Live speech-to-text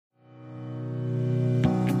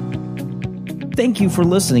Thank you for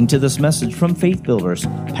listening to this message from Faith Builders.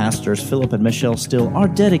 Pastors Philip and Michelle Still are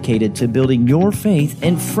dedicated to building your faith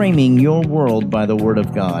and framing your world by the Word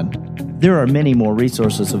of God. There are many more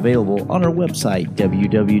resources available on our website,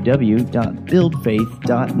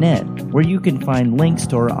 www.buildfaith.net, where you can find links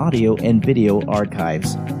to our audio and video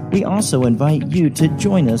archives. We also invite you to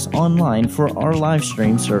join us online for our live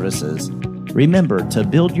stream services. Remember to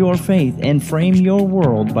build your faith and frame your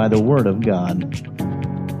world by the Word of God.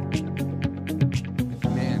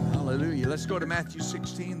 Let's go to Matthew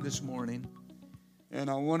 16 this morning, and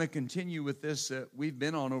I want to continue with this. We've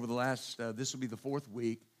been on over the last, this will be the fourth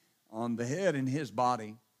week, on the head and his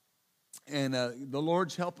body, and the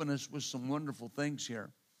Lord's helping us with some wonderful things here.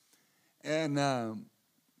 And,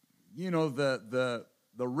 you know, the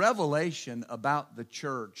revelation about the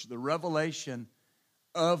church, the revelation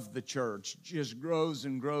of the church just grows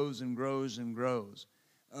and grows and grows and grows.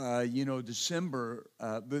 You know, December,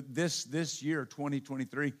 this year,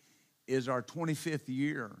 2023, is our 25th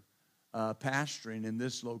year pastoring in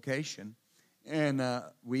this location. And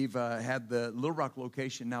we've had the Little Rock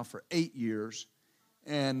location now for 8 years.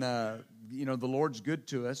 And, you know, the Lord's good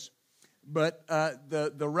to us. But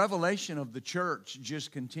the revelation of the church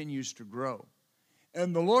just continues to grow.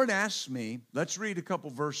 And the Lord asked me, let's read a couple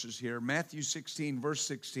verses here. Matthew 16, verse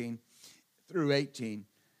 16 through 18.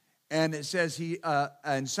 And it says,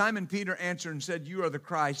 and Simon Peter answered and said, "You are the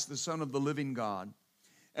Christ, the Son of the living God."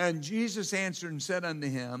 And Jesus answered and said unto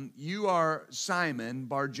him, "You are Simon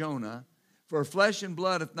Bar-Jonah, for flesh and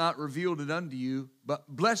blood hath not revealed it unto you, but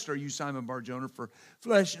blessed are you, Simon Bar-Jonah, for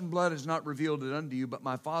flesh and blood has not revealed it unto you, but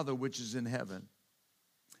my Father which is in heaven.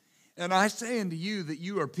 And I say unto you that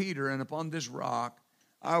you are Peter, and upon this rock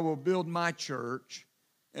I will build my church,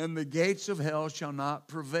 and the gates of hell shall not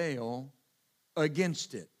prevail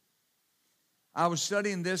against it." I was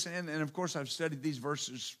studying this, and of course I've studied these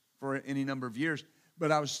verses for any number of years. But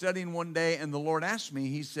I was studying one day, and the Lord asked me,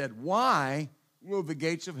 he said, "Why will the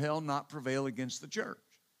gates of hell not prevail against the church?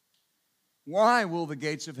 Why will the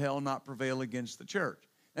gates of hell not prevail against the church?"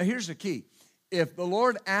 Now, here's the key. If the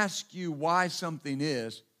Lord asks you why something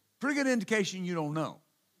is, pretty good indication you don't know,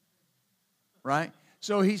 right?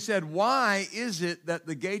 So he said, why is it that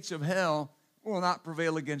the gates of hell will not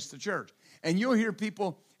prevail against the church? And you'll hear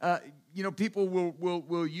people, people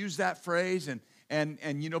will use that phrase, and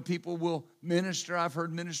you know, people will minister. I've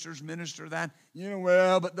heard ministers minister that. You know,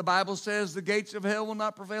 well, but the Bible says the gates of hell will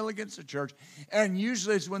not prevail against the church. And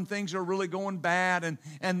usually it's when things are really going bad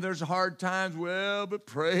and there's hard times. Well, but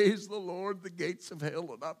praise the Lord, the gates of hell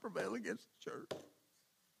will not prevail against the church.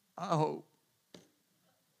 I hope.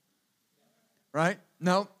 Right?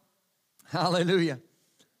 No. Hallelujah.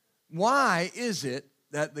 Why is it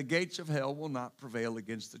that the gates of hell will not prevail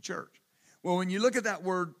against the church? Well, when you look at that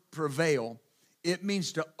word prevail, it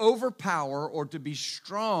means to overpower or to be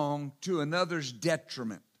strong to another's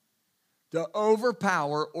detriment. To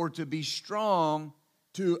overpower or to be strong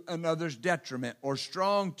to another's detriment, or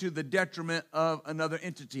strong to the detriment of another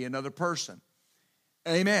entity, another person.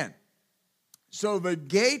 Amen. So the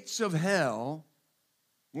gates of hell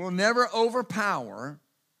will never overpower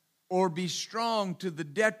or be strong to the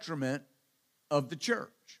detriment of the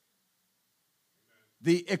church.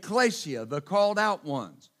 The ecclesia, the called out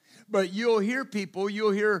ones. But you'll hear people on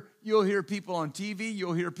TV,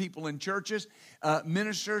 you'll hear people in churches,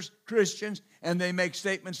 ministers, Christians, and they make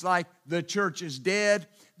statements like, the church is dead,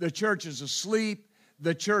 the church is asleep,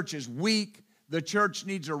 the church is weak, the church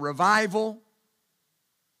needs a revival.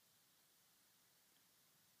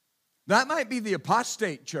 That might be the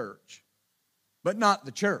apostate church, but not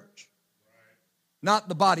the church, not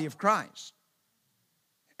the body of Christ.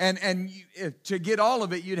 And to get all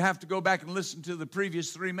of it, you'd have to go back and listen to the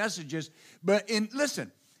previous 3 messages. But in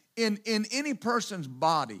any person's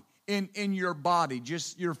body, in your body,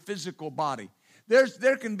 just your physical body,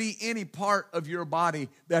 there can be any part of your body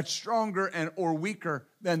that's stronger or weaker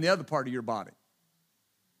than the other part of your body.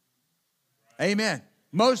 Amen.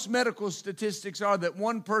 Most medical statistics are that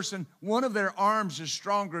one of their arms is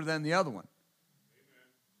stronger than the other one.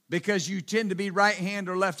 Because you tend to be right hand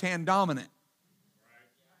or left hand dominant.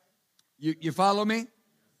 You follow me? Yes,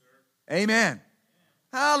 sir. Amen.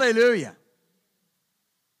 Hallelujah.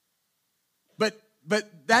 But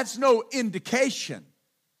that's no indication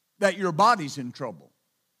that your body's in trouble.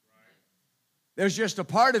 Right. There's just a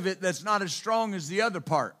part of it that's not as strong as the other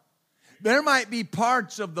part. There might be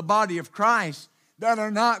parts of the body of Christ that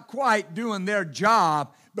are not quite doing their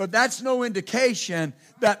job, but that's no indication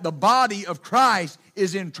that the body of Christ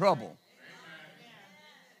is in trouble.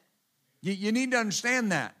 You need to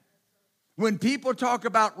understand that. When people talk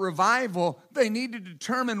about revival, they need to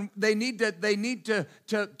determine, they need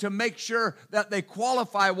to make sure that they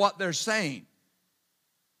qualify what they're saying.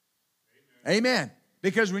 Amen.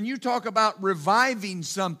 Because when you talk about reviving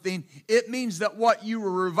something, it means that what you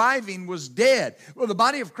were reviving was dead. Well, the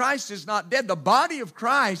body of Christ is not dead. The body of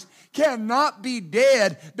Christ cannot be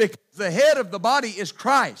dead because the head of the body is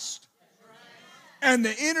Christ. And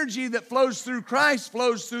the energy that flows through Christ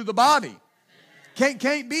flows through the body.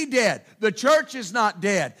 Can't be dead. The church is not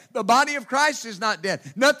dead. The body of Christ is not dead.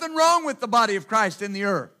 Nothing wrong with the body of Christ in the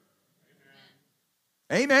earth.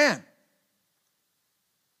 Amen.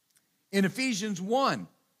 In Ephesians 1,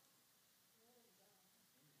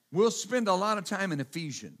 we'll spend a lot of time in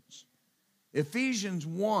Ephesians. Ephesians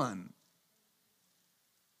 1,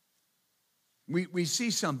 we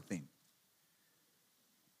see something.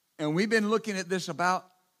 And we've been looking at this about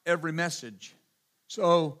every message.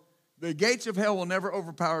 So, the gates of hell will never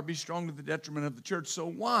overpower, be strong to the detriment of the church. So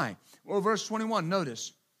why? Well, verse 21,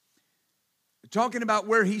 notice. Talking about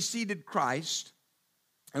where he seated Christ.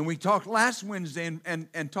 And we talked last Wednesday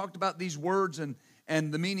and talked about these words and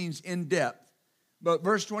the meanings in depth. But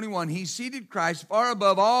verse 21, he seated Christ far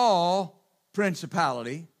above all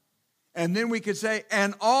principality. And then we could say,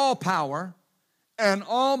 and all power, and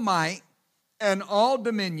all might, and all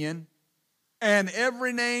dominion, and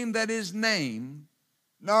every name that is named,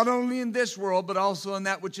 not only in this world, but also in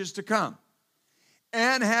that which is to come.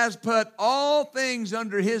 And has put all things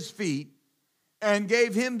under his feet, and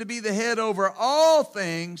gave him to be the head over all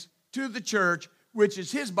things to the church, which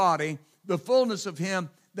is his body, the fullness of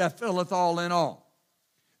him that filleth all in all.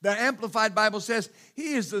 The Amplified Bible says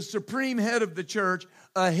he is the supreme head of the church,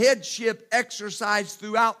 a headship exercised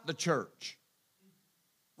throughout the church.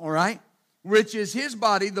 All right? Which is his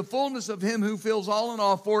body, the fullness of him who fills all in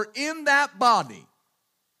all. For in that body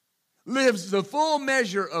lives the full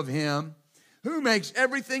measure of him who makes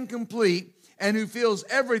everything complete and who fills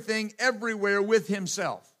everything everywhere with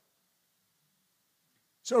himself.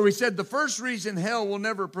 So we said the first reason hell will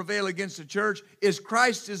never prevail against the church is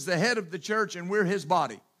Christ is the head of the church and we're his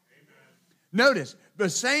body. Amen. Notice, the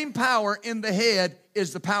same power in the head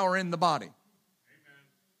is the power in the body.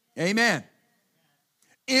 Amen. Amen.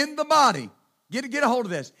 In the body, get a hold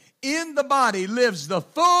of this. In the body lives the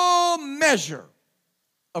full measure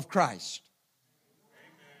of Christ.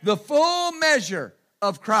 Amen. The full measure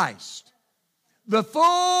of Christ. The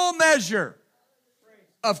full measure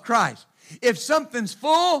of Christ. If something's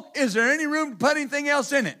full, is there any room to put anything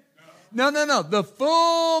else in it? No. The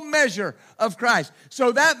full measure of Christ.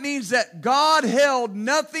 So that means that God held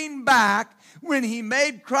nothing back when he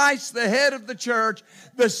made Christ the head of the church.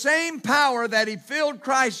 The same power that he filled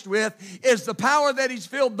Christ with is the power that he's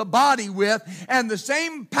filled the body with. And the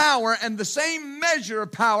same power and the same measure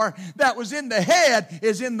of power that was in the head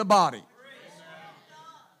is in the body.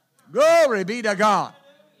 Glory be to God.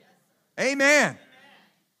 Amen.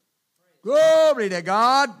 Glory to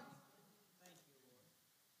God.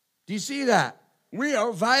 Do you see that? We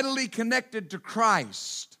are vitally connected to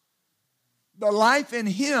Christ. The life in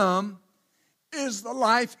him is the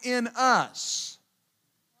life in us.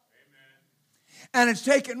 And it's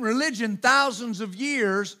taken religion thousands of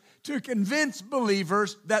years to convince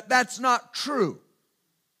believers that that's not true.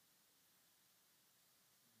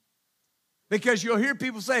 Because you'll hear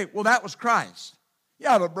people say, well, that was Christ.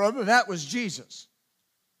 Yeah, but brother, that was Jesus.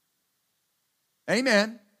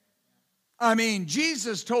 Amen. I mean,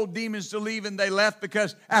 Jesus told demons to leave and they left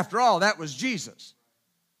because, after all, that was Jesus.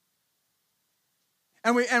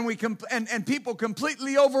 And people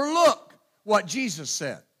completely overlook what Jesus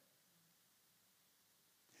said.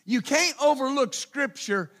 You can't overlook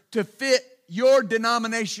Scripture to fit your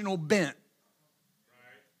denominational bent.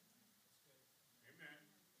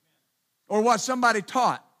 Or what somebody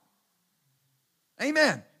taught.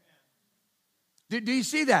 Amen. Do you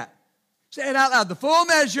see that? Say it out loud. The full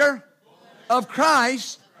measure of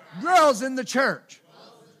Christ dwells in the church.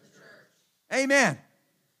 Amen.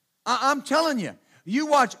 I'm telling you. You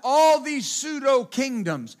watch all these pseudo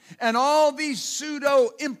kingdoms and all these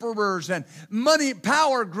pseudo emperors and money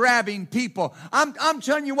power grabbing people. I'm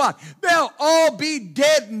telling you what, they'll all be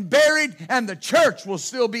dead and buried and the church will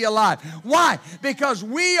still be alive. Why? Because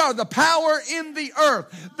we are the power in the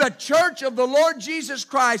earth. The church of the Lord Jesus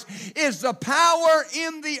Christ is the power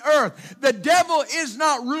in the earth. The devil is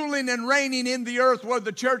not ruling and reigning in the earth where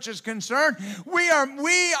the church is concerned. We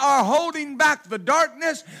are holding back the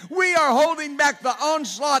darkness. We are holding back the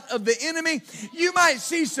onslaught of the enemy. You might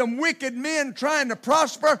see some wicked men trying to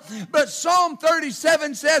prosper, but Psalm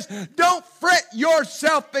 37 says, don't fret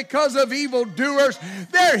yourself because of evildoers.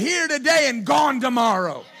 They're here today and gone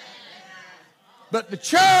tomorrow. But the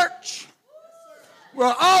church,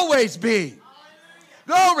 will always be.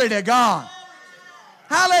 Glory to God.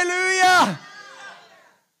 Hallelujah.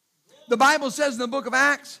 The Bible says in the book of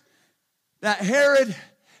Acts that Herod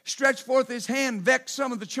stretched forth his hand, vexed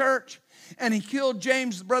some of the church, and he killed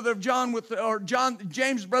James, the brother of John,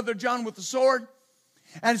 James, brother of John, with the sword.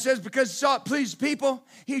 And it says because he saw it pleased the people,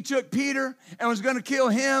 he took Peter and was going to kill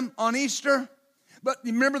him on Easter. But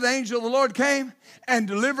remember, the angel of the Lord came and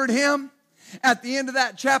delivered him. At the end of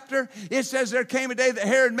that chapter, it says there came a day that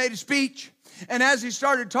Herod made a speech. And as he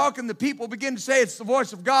started talking, the people began to say it's the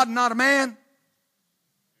voice of God and not a man.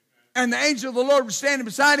 And the angel of the Lord was standing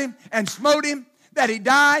beside him and smote him that he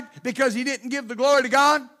died because he didn't give the glory to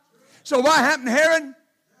God. So what happened to Herod?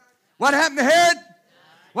 What happened to Herod?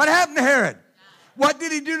 What happened to Herod? What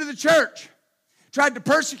did he do to the church? Tried to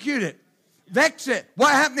persecute it, vex it.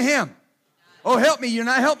 What happened to him? Oh, help me. You're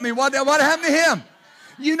not helping me. What happened to him?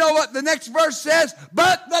 You know what the next verse says?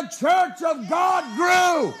 But the church of God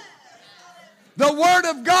grew. The word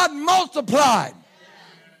of God multiplied.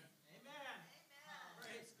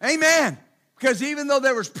 Amen. Because even though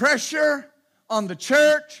there was pressure on the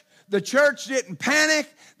church didn't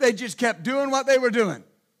panic. They just kept doing what they were doing.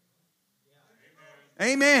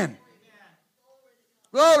 Amen.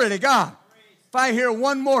 Glory to God. If I hear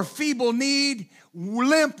one more feeble-kneed,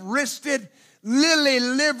 limp-wristed,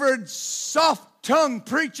 lily-livered, soft-tongued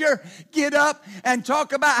preacher get up and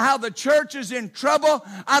talk about how the church is in trouble,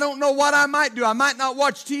 I don't know what I might do. I might not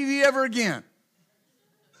watch TV ever again.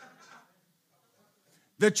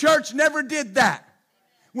 The church never did that.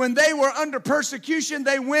 When they were under persecution,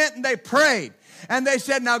 they went and they prayed. And they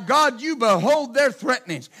said, now God, you behold their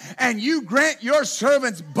threatenings, and you grant your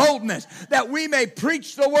servants boldness that we may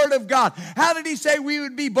preach the word of God. How did he say we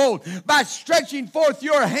would be bold? By stretching forth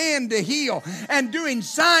your hand to heal and doing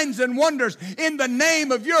signs and wonders in the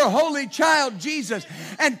name of your holy child Jesus.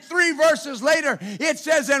 And 3 verses later, it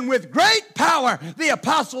says, and with great power the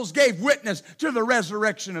apostles gave witness to the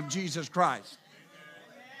resurrection of Jesus Christ.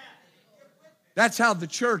 That's how the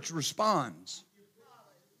church responds.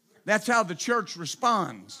 That's how the church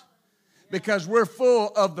responds. Because we're full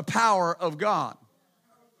of the power of God.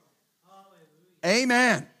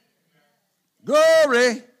 Amen.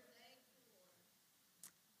 Glory.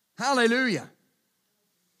 Hallelujah.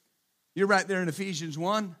 You're right there in Ephesians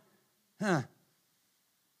 1.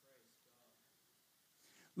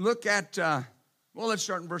 Look at, let's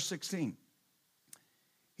start in verse 16.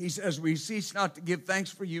 He says, we cease not to give thanks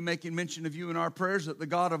for you, making mention of you in our prayers, that the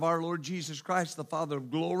God of our Lord Jesus Christ, the Father of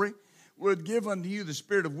glory, would give unto you the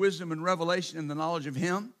spirit of wisdom and revelation in the knowledge of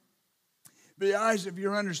him. The eyes of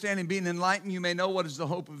your understanding being enlightened, you may know what is the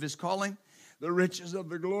hope of his calling, the riches of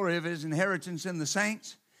the glory of his inheritance in the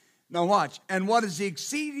saints. Now watch. And what is the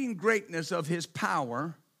exceeding greatness of his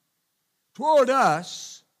power toward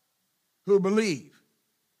us who believe.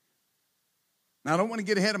 Now I don't want to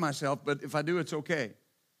get ahead of myself, but if I do, it's okay.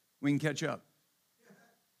 We can catch up.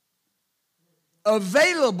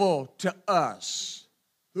 Available to us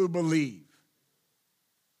who believe.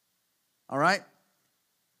 All right?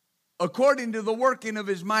 According to the working of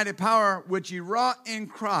his mighty power, which he wrought in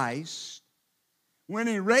Christ, when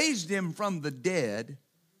he raised him from the dead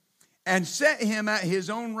and set him at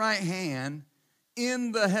his own right hand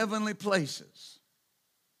in the heavenly places.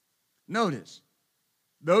 Notice,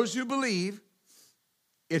 those who believe,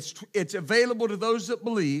 it's available to those that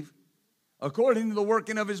believe, according to the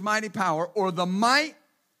working of his mighty power, or the might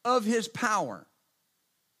of his power,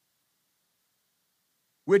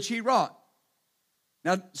 which he wrought.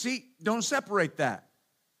 Now, see, don't separate that.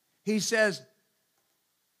 He says,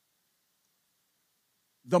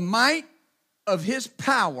 the might of his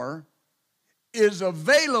power is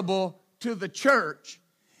available to the church,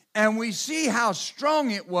 and we see how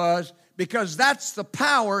strong it was because that's the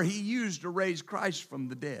power he used to raise Christ from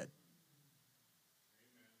the dead.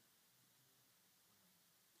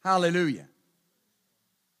 Hallelujah.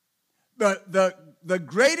 The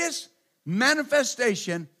greatest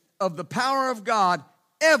manifestation of the power of God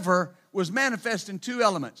ever was manifest in 2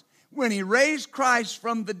 elements. When he raised Christ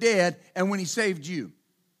from the dead and when he saved you.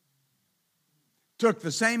 Took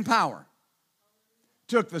the same power.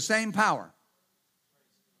 Took the same power.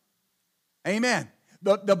 Amen.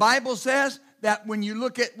 The Bible says that when you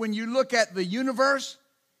look at the universe,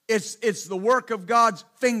 it's the work of God's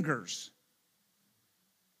fingers.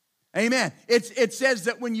 Amen. It says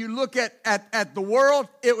that when you look at the world,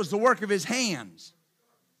 it was the work of his hands.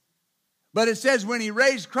 But it says when he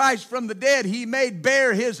raised Christ from the dead, he made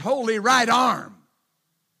bare his holy right arm.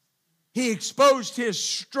 He exposed his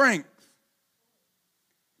strength.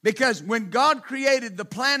 Because when God created the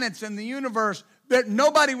planets and the universe,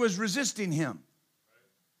 nobody was resisting him.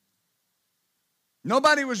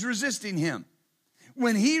 Nobody was resisting him.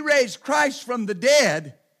 When he raised Christ from the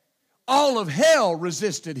dead, all of hell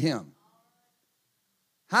resisted him.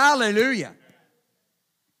 Hallelujah.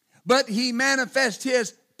 But he manifests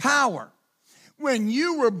his power. When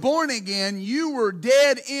you were born again, you were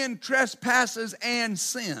dead in trespasses and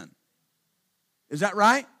sin. Is that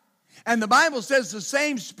right? And the Bible says the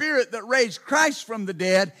same Spirit that raised Christ from the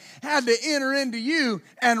dead had to enter into you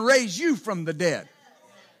and raise you from the dead.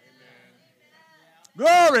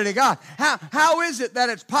 Glory to God. How is it that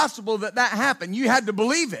it's possible that that happened? You had to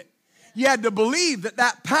believe it. You had to believe that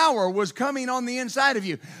that power was coming on the inside of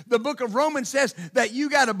you. The book of Romans says that you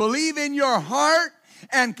got to believe in your heart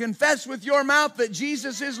and confess with your mouth that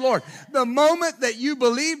Jesus is Lord. The moment that you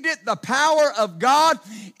believed it, the power of God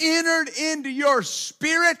entered into your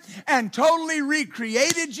spirit and totally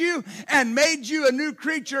recreated you and made you a new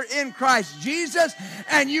creature in Christ Jesus,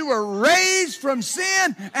 and you were raised from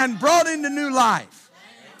sin and brought into new life.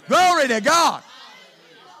 Glory to God.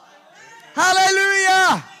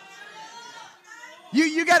 Hallelujah.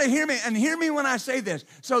 You got to hear me, and hear me when I say this,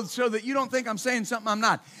 so that you don't think I'm saying something I'm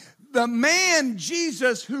not. The man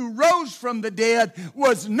Jesus who rose from the dead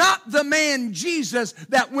was not the man Jesus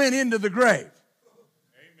that went into the grave.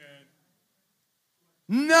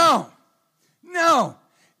 Amen. No.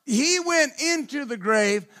 He went into the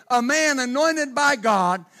grave, a man anointed by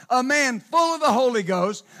God, a man full of the Holy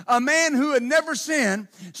Ghost, a man who had never sinned,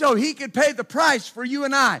 so he could pay the price for you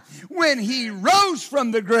and I. When he rose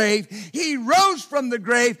from the grave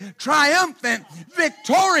triumphant,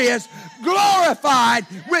 victorious, glorified,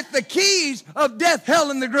 with the keys of death,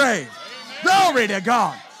 hell, and the grave. Glory to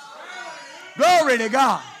God. Glory to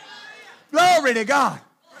God. Glory to God.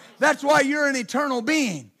 That's why you're an eternal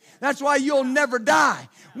being. That's why you'll never die.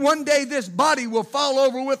 One day this body will fall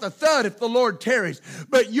over with a thud if the Lord tarries.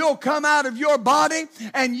 But you'll come out of your body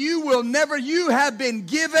and you have been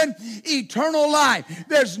given eternal life.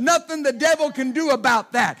 There's nothing the devil can do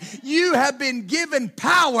about that. You have been given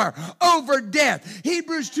power over death.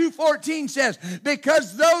 Hebrews 2:14 says,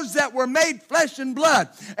 because those that were made flesh and blood,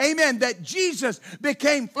 amen, that Jesus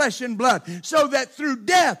became flesh and blood, so that through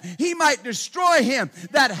death he might destroy him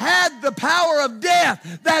that had the power of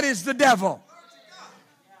death, that is the devil.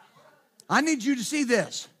 I need you to see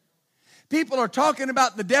this. People are talking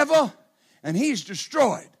about the devil, and he's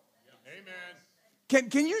destroyed. Amen.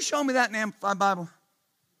 Can you show me that in the Amplified Bible?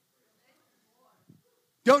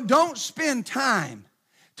 Don't spend time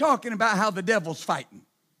talking about how the devil's fighting.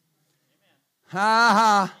 Ha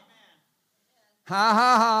ha. Ha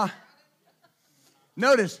ha ha.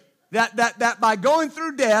 Notice that by going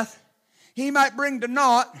through death, he might bring to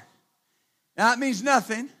naught. That means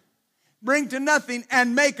nothing. Bring to nothing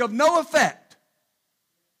and make of no effect.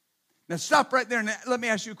 Now stop right there and let me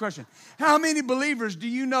ask you a question. How many believers do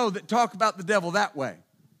you know that talk about the devil that way?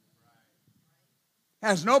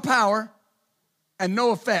 Has no power and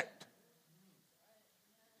no effect.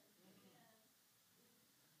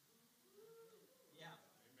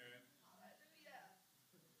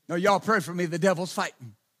 No, y'all pray for me, the devil's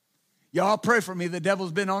fighting. Y'all pray for me, the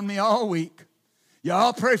devil's been on me all week.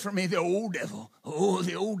 Y'all pray for me, the old devil. Oh,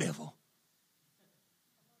 the old devil.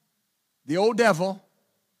 The old devil.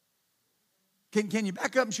 Can you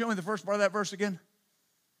back up and show me the first part of that verse again?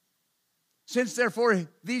 Since therefore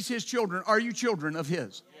these his children, are you children of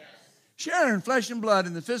his? Yes. Sharing flesh and blood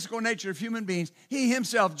in the physical nature of human beings, he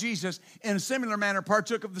himself, Jesus, in a similar manner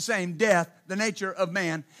partook of the same death, the nature of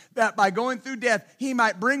man, that by going through death he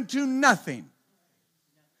might bring to nothing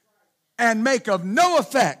and make of no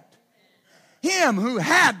effect him who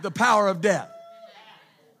had the power of death.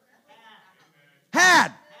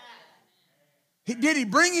 Had. Did he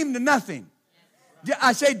bring him to nothing?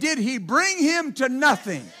 I say, did he bring him to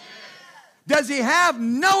nothing? Does he have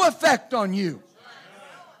no effect on you?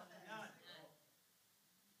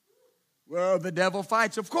 Well, the devil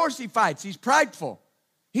fights. Of course he fights. He's prideful.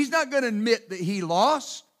 He's not going to admit that he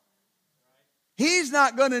lost. He's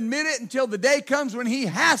not going to admit it until the day comes when he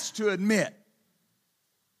has to admit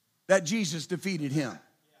that Jesus defeated him.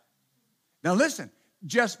 Now listen,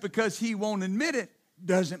 just because he won't admit it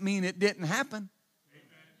doesn't mean it didn't happen.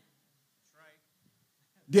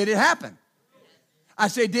 Did it happen? I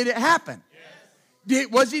say, did it happen?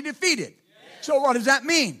 Was he defeated? So what does that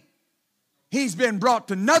mean? He's been brought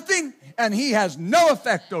to nothing and he has no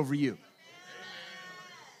effect over you.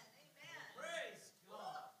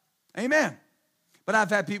 Amen. But I've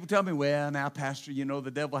had people tell me, well, now, Pastor, you know the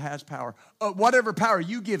devil has power. Whatever power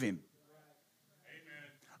you give him.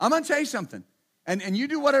 I'm going to tell you something. And you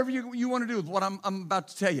do whatever you want to do with what I'm about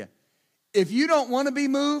to tell you. If you don't want to be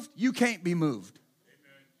moved, you can't be moved.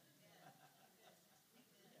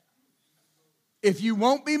 If you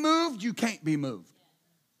won't be moved, you can't be moved.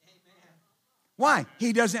 Why?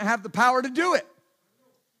 He doesn't have the power to do it.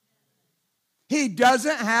 He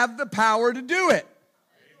doesn't have the power to do it.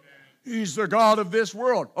 He's the God of this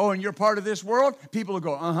world. Oh, and you're part of this world? People will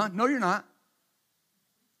go, uh-huh. No, you're not.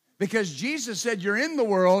 Because Jesus said you're in the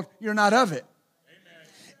world, you're not of it.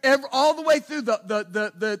 All the way through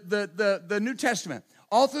the New Testament,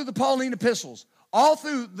 all through the Pauline epistles, all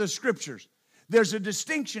through the scriptures, there's a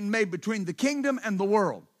distinction made between the kingdom and the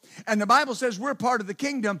world. And the Bible says we're part of the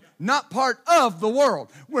kingdom, not part of the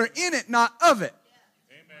world. We're in it, not of it.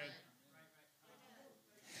 Amen.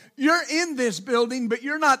 You're in this building, but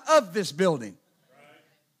you're not of this building.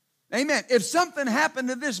 Right. Amen. If something happened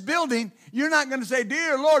to this building, you're not going to say,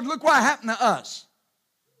 dear Lord, look what happened to us.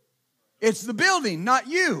 It's the building, not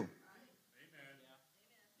you.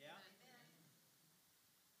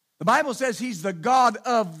 The Bible says he's the God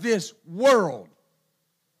of this world,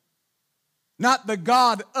 not the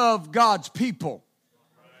God of God's people.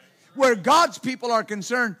 Where God's people are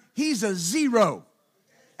concerned, he's a zero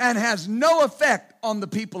and has no effect on the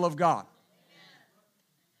people of God.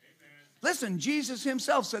 Listen, Jesus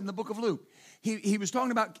himself said in the book of Luke, he was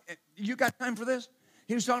talking about, you got time for this?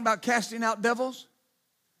 He was talking about casting out devils.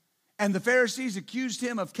 And the Pharisees accused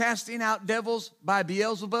him of casting out devils by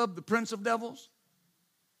Beelzebub, the prince of devils,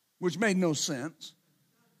 which made no sense.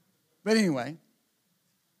 But anyway,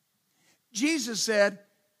 Jesus said,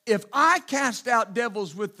 if I cast out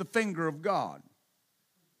devils with the finger of God,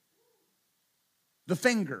 the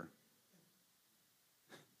finger,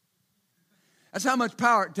 that's how much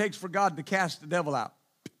power it takes for God to cast the devil out.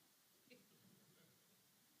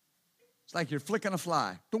 It's like you're flicking a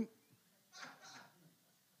fly.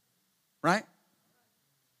 Right?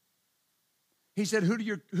 He said, who do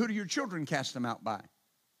your children cast them out by?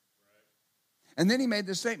 And then he made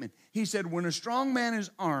this statement. He said, when a strong man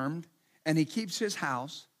is armed and he keeps his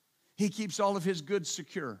house, he keeps all of his goods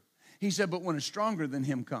secure. He said, but when a stronger than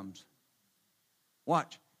him comes,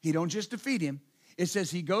 watch, he don't just defeat him. It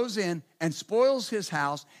says he goes in and spoils his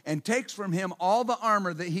house and takes from him all the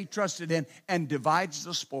armor that he trusted in and divides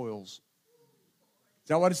the spoils. Is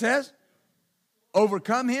that what it says?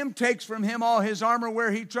 Overcome him, takes from him all his armor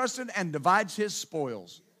where he trusted, and divides his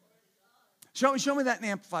spoils. Show me that in the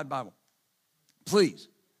Amplified Bible. Please.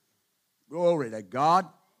 Glory to God.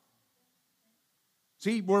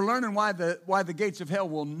 See, we're learning why the gates of hell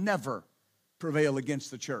will never prevail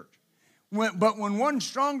against the church. But when one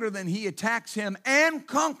stronger than he attacks him and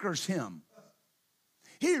conquers him,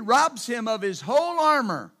 he robs him of his whole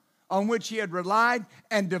armor on which he had relied,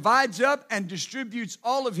 and divides up and distributes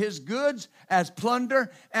all of his goods as plunder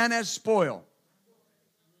and as spoil.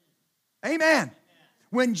 Amen.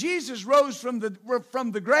 When Jesus rose from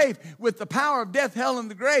the grave with the power of death, hell, and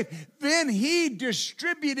the grave, then he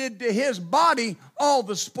distributed to his body all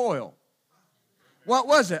the spoil. What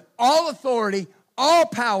was it? All authority, all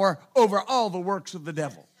power over all the works of the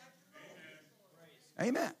devil.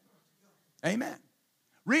 Amen. Amen.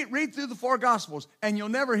 Read through the four Gospels, and you'll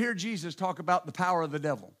never hear Jesus talk about the power of the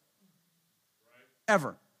devil.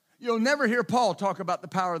 Ever. You'll never hear Paul talk about the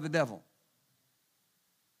power of the devil.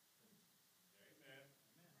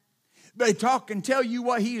 They talk and tell you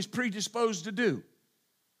what he is predisposed to do.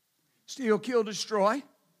 Steal, kill, destroy,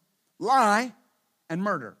 lie, and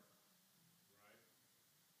murder.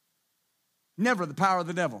 Never the power of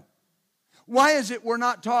the devil. Why is it we're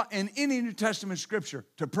not taught in any New Testament scripture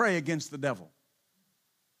to pray against the devil?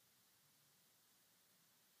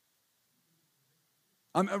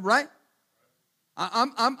 Right?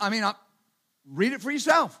 Read it for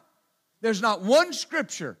yourself. There's not one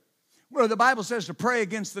scripture where the Bible says to pray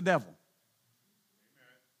against the devil.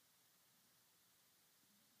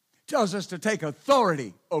 It tells us to take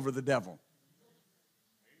authority over the devil.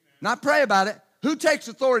 Not pray about it. Who takes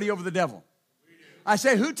authority over the devil? I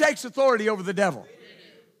say, who takes authority over the devil?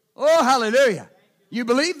 Oh, hallelujah. You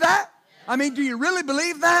believe that? I mean, do you really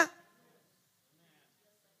believe that?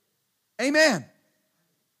 Amen.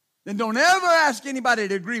 Then don't ever ask anybody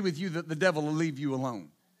to agree with you that the devil will leave you alone.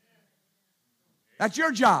 That's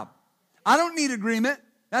your job. I don't need agreement.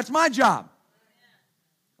 That's my job.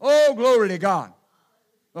 Oh, glory to God.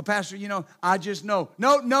 Well, Pastor, I just know.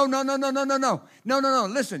 No.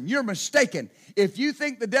 Listen, you're mistaken. If you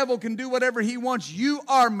think the devil can do whatever he wants, you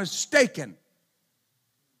are mistaken.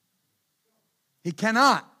 He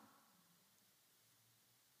cannot.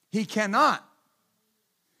 He cannot.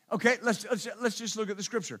 Okay, let's just look at the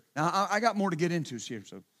scripture. Now, I got more to get into here.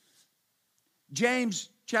 So, James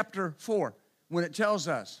chapter 4, when it tells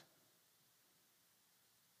us,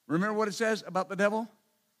 remember what it says about the devil?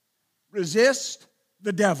 Resist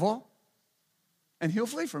the devil, and he'll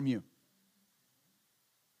flee from you.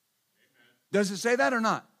 Does it say that or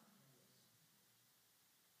not?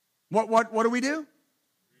 What do we do? Resist.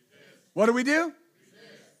 What do we do? Resist.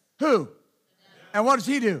 Who? And what does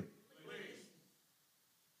he do?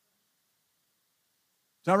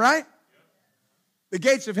 Is that right? Yep. The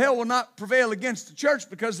gates of hell will not prevail against the church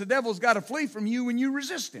because the devil's got to flee from you when you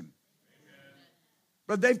resist him. Amen.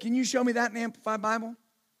 Brother Dave, can you show me that in the Amplified Bible?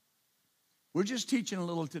 We're just teaching a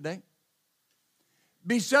little today.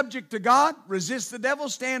 Be subject to God, resist the devil,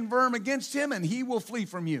 stand firm against him, and he will flee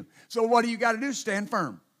from you. So what do you got to do? Stand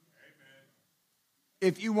firm. Amen.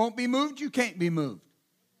 If you won't be moved, you can't be moved.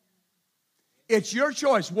 It's your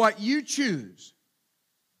choice, what you choose.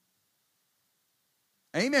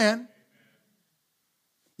 Amen.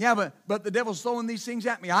 Yeah, but the devil's throwing these things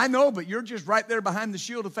at me. I know, but you're just right there behind the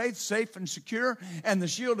shield of faith, safe and secure. And the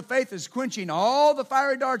shield of faith is quenching all the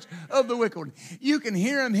fiery darts of the wicked. You can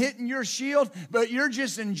hear him hitting your shield, but you're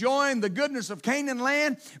just enjoying the goodness of Canaan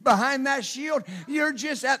land behind that shield. You're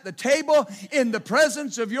just at the table in the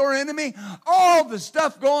presence of your enemy. All the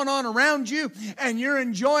stuff going on around you, and you're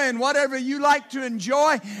enjoying whatever you like to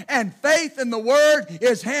enjoy. And faith in the Word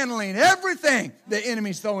is handling everything the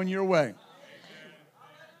enemy's throwing your way.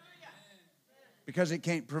 Because it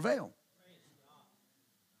can't prevail.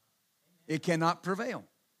 It cannot prevail.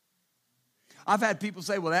 I've had people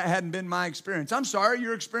say, well, that hadn't been my experience. I'm sorry,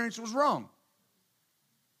 your experience was wrong.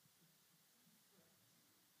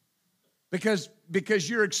 Because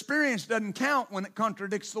your experience doesn't count when it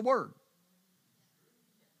contradicts the Word.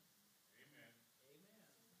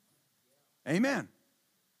 Amen.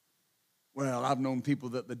 Well, I've known people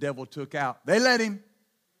that the devil took out. They let him.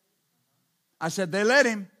 I said, they let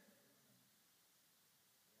him.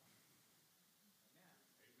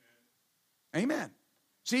 Amen.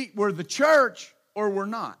 See, we're the church or we're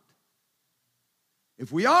not.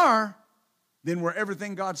 If we are, then we're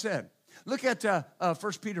everything God said. Look at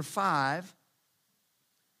 1 Peter 5,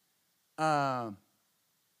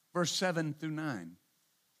 verse 7 through 9.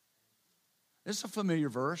 This is a familiar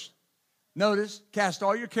verse. Notice, cast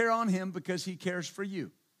all your care on him because he cares for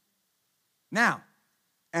you. Now,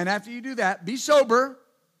 and after you do that, be sober,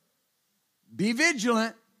 be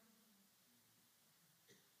vigilant,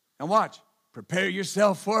 and watch. Prepare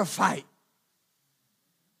yourself for a fight.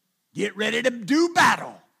 Get ready to do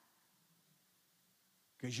battle.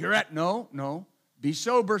 Because you're at, no. Be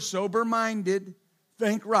sober, sober-minded.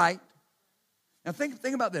 Think right. Now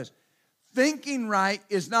think about this. Thinking right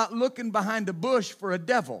is not looking behind a bush for a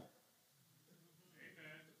devil.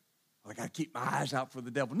 I got to keep my eyes out for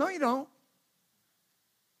the devil. No, you don't.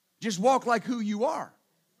 Just walk like who you are.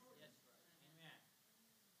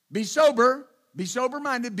 Be sober. Be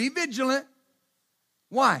sober-minded. Be vigilant.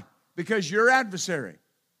 Why? Because your adversary,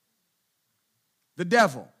 the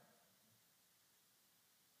devil.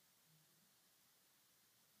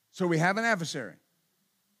 So we have an adversary.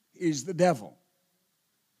 He's the devil.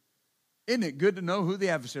 Isn't it good to know who the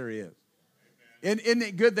adversary is? Isn't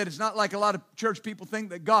it good that it's not like a lot of church people think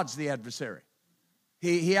that God's the adversary?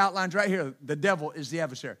 He outlines right here, the devil is the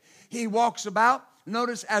adversary. He walks about,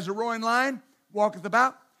 notice, as a roaring lion, walketh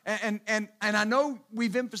about. And I know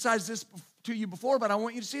we've emphasized this to you before, but I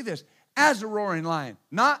want you to see this. As a roaring lion,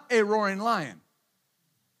 not a roaring lion.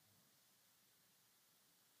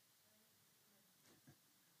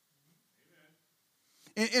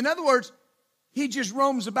 In other words, he just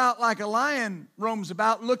roams about like a lion roams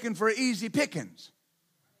about looking for easy pickings.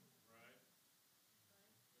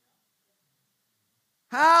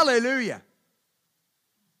 Hallelujah.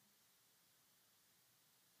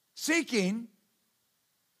 Seeking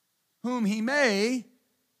whom he may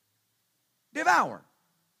devour.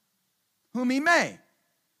 Whom he may.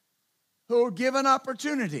 Who will give an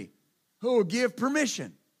opportunity. Who will give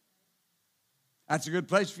permission. That's a good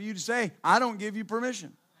place for you to say, I don't give you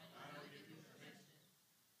permission.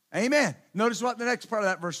 Amen. Notice what the next part of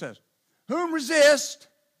that verse says. Whom resist.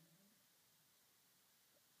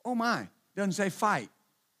 Oh my. Doesn't say fight.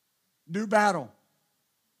 Do battle.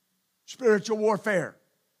 Spiritual warfare.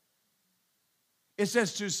 It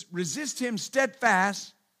says to resist him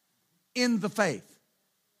steadfast in the faith.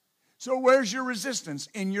 So where's your resistance?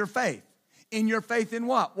 In your faith. In your faith in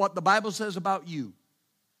what? What the Bible says about you.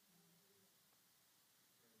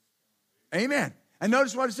 Amen. And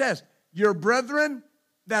notice what it says. Your brethren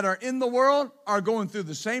that are in the world are going through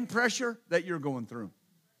the same pressure that you're going through.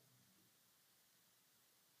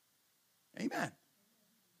 Amen.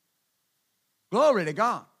 Glory to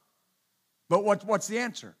God. But what's the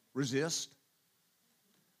answer? Resist.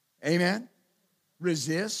 Amen.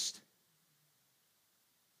 Resist.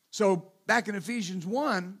 So back in Ephesians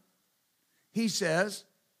 1, he says,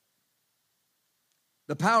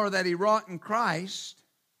 the power that he wrought in Christ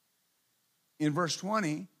in verse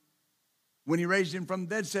 20, when he raised him from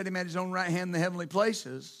the dead, set him at his own right hand in the heavenly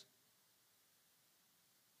places.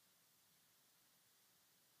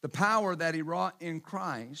 The power that he wrought in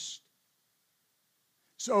Christ.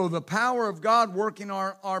 So the power of God working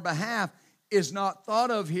on our behalf is not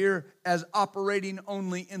thought of here as operating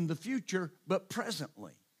only in the future, but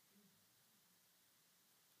presently.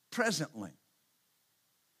 Presently.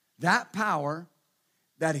 That power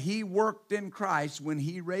that he worked in Christ when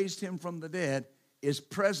he raised him from the dead is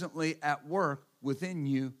presently at work within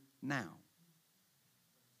you now.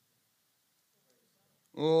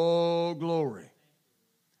 Oh, glory.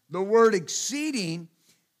 The word exceeding,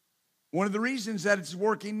 one of the reasons that it's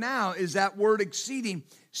working now is that word exceeding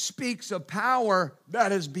speaks of power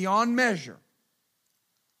that is beyond measure.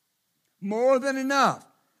 More than enough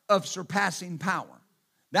of surpassing power.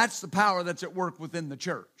 That's the power that's at work within the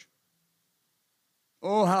church.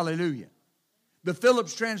 Oh, hallelujah. The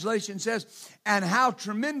Phillips translation says, and how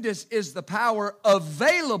tremendous is the power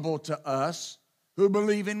available to us who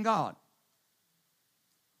believe in God.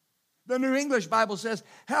 The New English Bible says,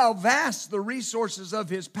 how vast the resources of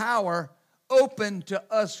his power open to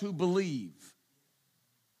us who believe.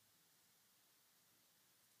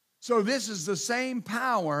 So this is the same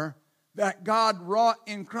power that God wrought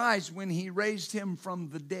in Christ when he raised him from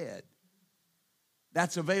the dead.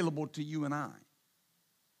 That's available to you and I.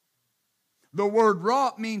 The word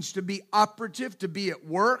wrought means to be operative, to be at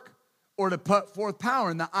work, or to put forth power.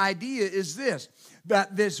 And the idea is this,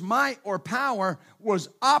 that this might or power was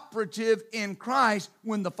operative in Christ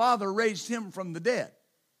when the Father raised him from the dead.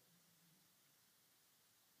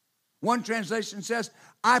 One translation says,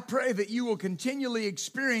 I pray that you will continually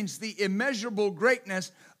experience the immeasurable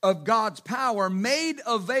greatness of God's power made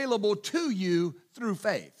available to you through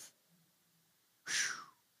faith. Whew.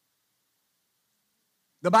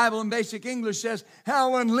 The Bible in Basic English says,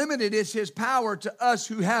 how unlimited is his power to us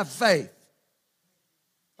who have faith.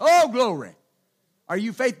 Oh, glory. Are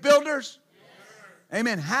you faith builders? Yes.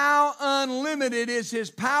 Amen. How unlimited is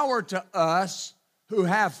his power to us who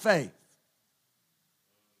have faith.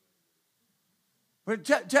 But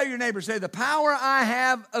tell your neighbor, say, the power I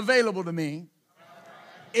have available to me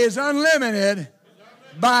is unlimited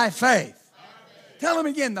by faith. Tell him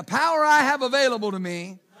again, the power I have available to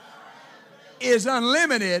me is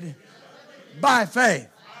unlimited by faith.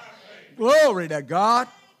 Glory to God.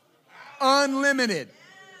 Unlimited.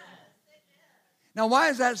 Now, why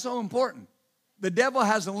is that so important? The devil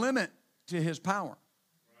has a limit to his power.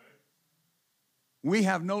 We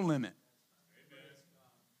have no limit.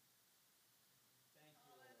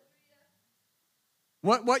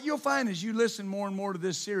 What you'll find as you listen more and more to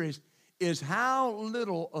this series is how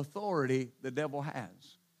little authority the devil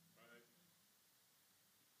has.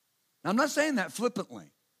 Now, I'm not saying that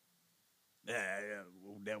flippantly.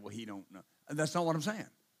 Well, devil, he don't know. That's not what I'm saying.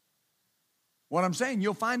 What I'm saying,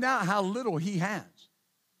 you'll find out how little he has.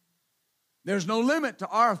 There's no limit to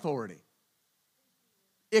our authority.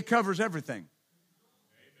 It covers everything.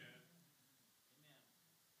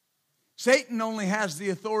 Satan only has the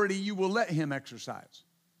authority you will let him exercise.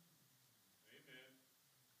 Amen.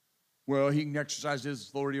 Well, he can exercise his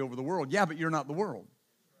authority over the world. Yeah, but you're not the world.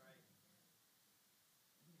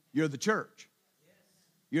 You're the church.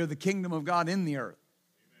 You're the kingdom of God in the earth.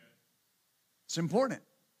 Amen. It's important.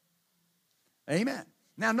 Amen.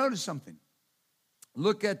 Now notice something.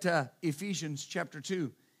 Look at Ephesians chapter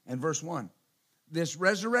 2 and verse 1. This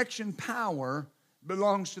resurrection power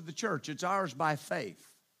belongs to the church. It's ours by faith.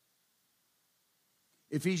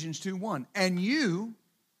 Ephesians 2:1. And you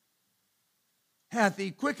hath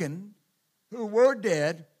he quickened who were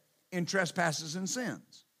dead in trespasses and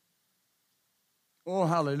sins. Oh,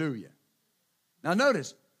 hallelujah. Now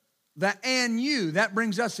notice, the and you, that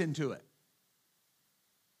brings us into it.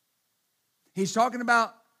 He's talking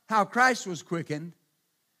about how Christ was quickened,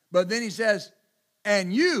 but then he says,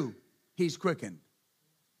 and you, he's quickened.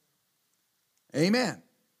 Amen.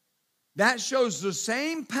 That shows the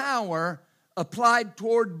same power applied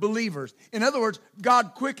toward believers. In other words,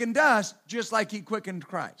 God quickened us just like he quickened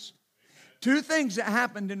Christ. Two things that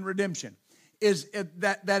happened in redemption is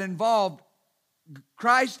that involved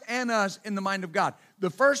Christ and us in the mind of God. The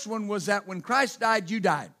first one was that when Christ died, you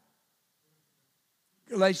died.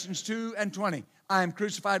 Galatians 2 and 20. I am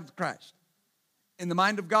crucified with Christ. In the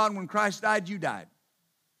mind of God, when Christ died, you died.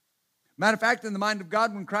 Matter of fact, in the mind of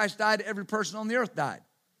God, when Christ died, every person on the earth died.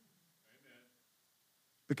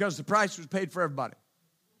 Because the price was paid for everybody.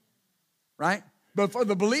 Right? But for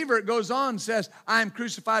the believer, it goes on and says, I am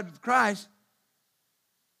crucified with Christ,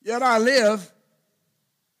 yet I live,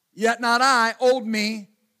 yet not I, old me,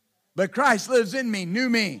 but Christ lives in me, new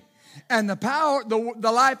me. And the power,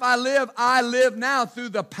 the life I live now through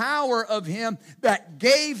the power of Him that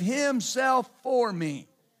gave Himself for me.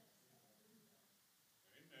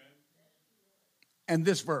 And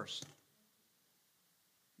this verse.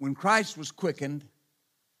 When Christ was quickened,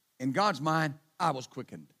 in God's mind, I was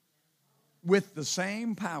quickened with the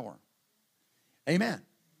same power. Amen.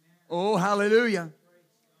 Oh, hallelujah.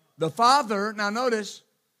 The Father, now notice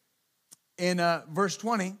in verse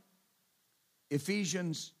 20,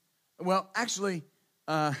 Ephesians, well, actually,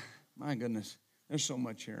 my goodness, there's so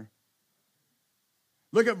much here.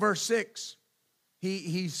 Look at verse 6.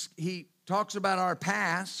 He talks about our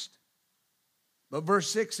past, but verse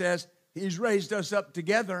 6 says, He's raised us up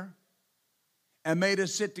together and made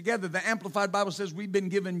us sit together. The Amplified Bible says we've been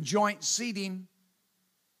given joint seating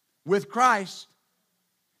with Christ.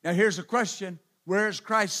 Now here's a question. Where is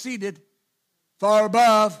Christ seated? Far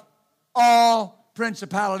above all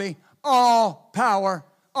principality, all power,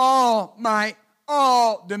 all might,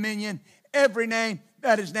 all dominion, every name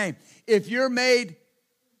that is named. If you're made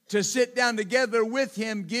to sit down together with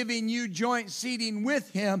Him, giving you joint seating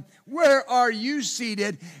with Him, where are you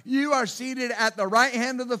seated? You are seated at the right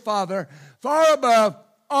hand of the Father, far above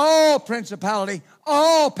all principality,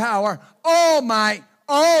 all power, all might,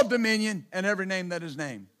 all dominion, and every name that is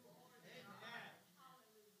named.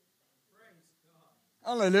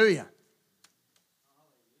 Hallelujah.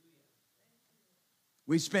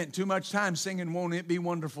 We spent too much time singing, Won't It Be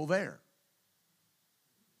Wonderful There?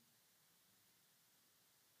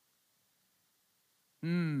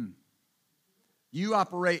 You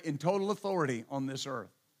operate in total authority on this earth.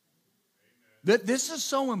 This is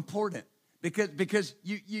so important because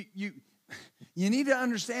you need to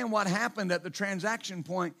understand what happened at the transaction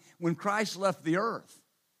point when Christ left the earth.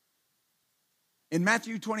 In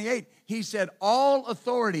Matthew 28, He said, all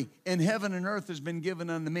authority in heaven and earth has been given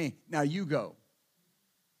unto me. Now you go.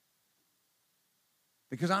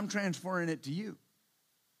 Because I'm transferring it to you.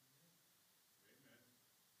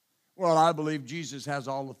 Well, I believe Jesus has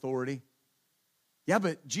all authority. Yeah,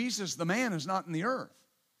 but Jesus, the man, is not in the earth.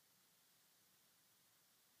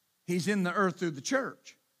 He's in the earth through the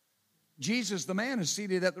church. Jesus, the man, is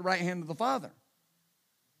seated at the right hand of the Father.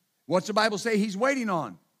 What's the Bible say He's waiting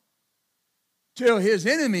on? Till His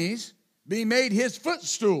enemies be made His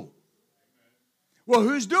footstool. Well,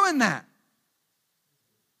 who's doing that?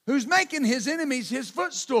 Who's making His enemies His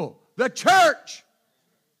footstool? The church.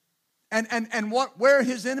 And what? Where are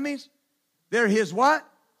His enemies? They're His what?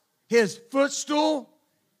 His footstool.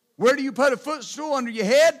 Where do you put a footstool? Under your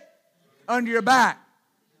head? Under your back.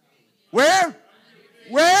 Where?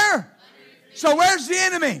 Where? So where's the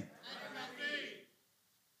enemy?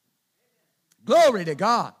 Glory to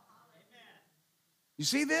God. You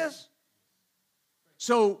see this?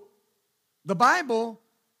 So the Bible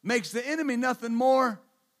makes the enemy nothing more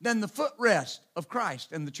than the footrest of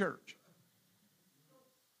Christ and the church.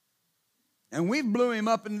 And we've blew him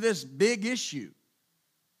up into this big issue.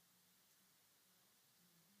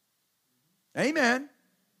 Amen.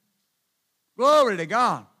 Glory to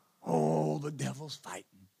God. Oh, the devil's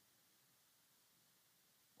fighting.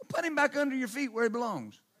 Well, put him back under your feet where he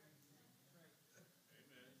belongs.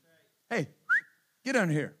 Hey, get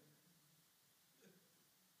under here.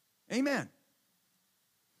 Amen.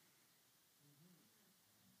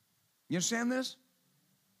 You understand this?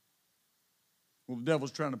 Well, the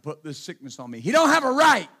devil's trying to put this sickness on me. He don't have a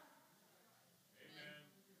right.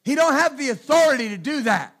 He don't have the authority to do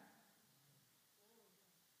that.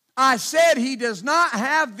 I said he does not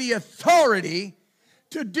have the authority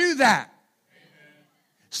to do that.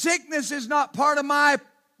 Sickness is not part of my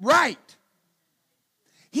right.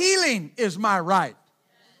 Healing is my right.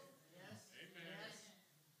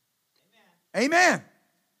 Amen.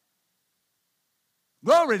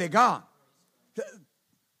 Glory to God.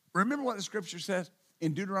 Remember what the scripture says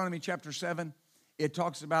in Deuteronomy chapter 7? It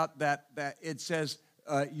talks about that it says,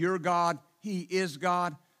 your God, He is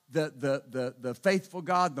God, the faithful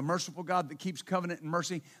God, the merciful God that keeps covenant and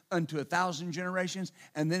mercy unto 1,000 generations.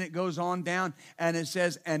 And then it goes on down and it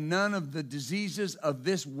says, and none of the diseases of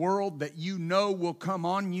this world that you know will come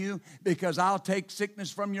on you, because I'll take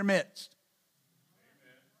sickness from your midst.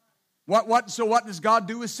 So what does God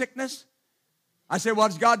do with sickness? I say, what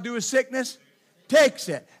does God do with sickness? Takes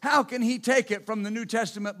it. How can He take it from the New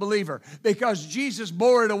Testament believer? Because Jesus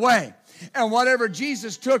bore it away. And whatever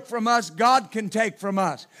Jesus took from us, God can take from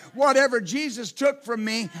us. Whatever Jesus took from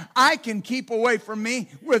me, I can keep away from me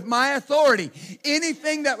with my authority.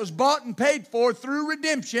 Anything that was bought and paid for through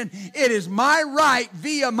redemption, it is my right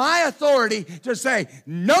via my authority to say,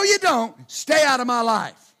 no you don't, stay out of my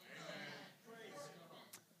life.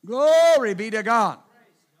 Glory be to God.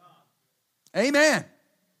 Amen.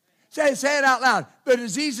 Say it out loud. The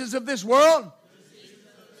diseases of this world,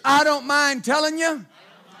 I don't mind telling you,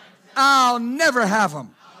 I'll never have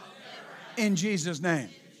them. In Jesus' name.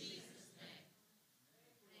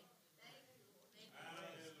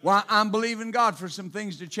 Well, I'm believing God for some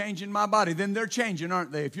things to change in my body. Then they're changing,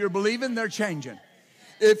 aren't they? If you're believing, they're changing.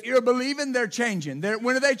 If you're believing, they're changing.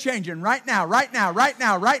 When are they changing? Right now, right now, right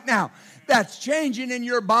now, right now. That's changing in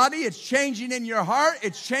your body. It's changing in your heart.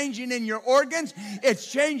 It's changing in your organs. It's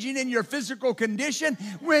changing in your physical condition.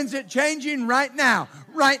 When's it changing? Right now,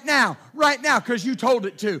 right now, right now, because you told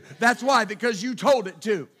it to. That's why, because you told it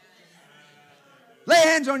to. Lay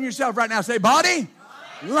hands on yourself right now. Say, body,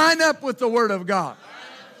 line up with the Word of God.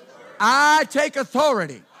 I take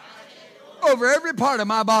authority over every part of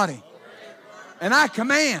my body. And I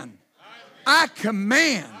command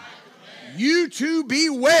you to be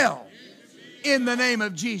well in the name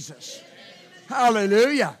of Jesus.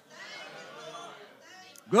 Hallelujah.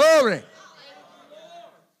 Glory.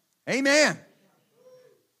 Amen.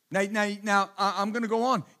 Now I'm going to go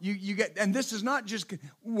on. You get, and this is not just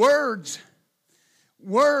words.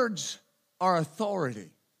 Words are authority.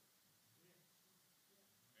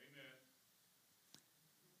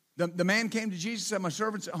 The man came to Jesus and said, my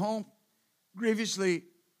servant's at home, grievously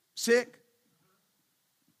sick.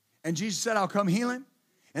 And Jesus said, I'll come heal him.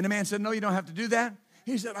 And the man said, no, you don't have to do that.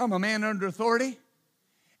 He said, I'm a man under authority.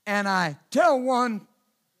 And I tell one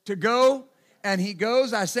to go, and he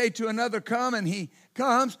goes. I say to another, come, and he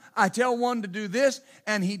comes. I tell one to do this,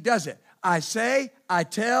 and he does it. I say, I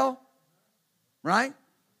tell, right?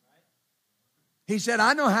 He said,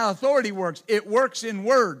 I know how authority works. It works in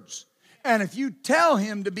words. And if you tell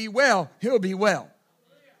him to be well, he'll be well.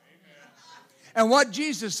 And what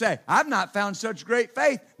Jesus said, I've not found such great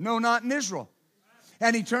faith. No, not in Israel.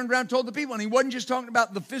 And he turned around and told the people, and he wasn't just talking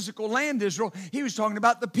about the physical land Israel. He was talking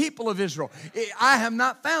about the people of Israel. I have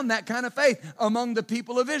not found that kind of faith among the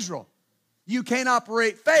people of Israel. You can't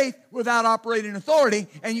operate faith without operating authority,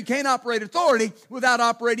 and you can't operate authority without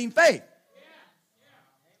operating faith.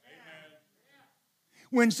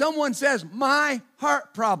 When someone says, my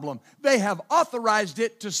heart problem, they have authorized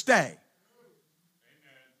it to stay.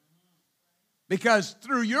 Because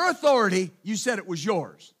through your authority, you said it was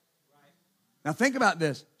yours. Now think about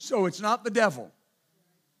this. So it's not the devil.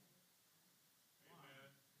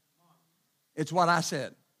 It's what I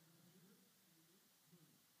said.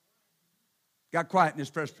 Got quiet in this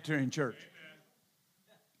Presbyterian church.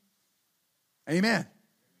 Amen.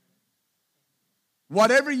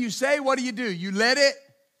 Whatever you say, what do? You let it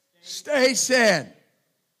stay said.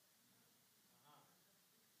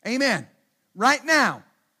 Amen. Right now,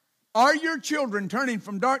 are your children turning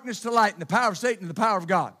from darkness to light and the power of Satan to the power of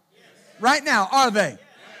God? Yes. Right now, are they?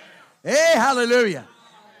 Yes. Hey, hallelujah.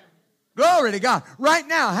 Glory to God. Right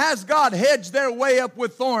now, has God hedged their way up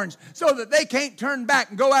with thorns so that they can't turn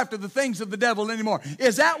back and go after the things of the devil anymore?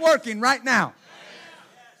 Is that working right now?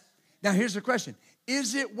 Yes. Now, here's the question.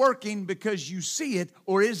 Is it working because you see it,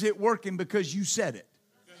 or is it working because you said it?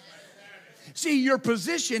 See, your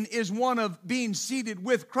position is one of being seated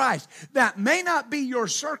with Christ. That may not be your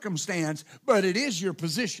circumstance, but it is your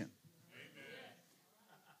position.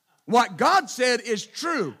 What God said is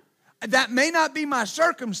true. That may not be my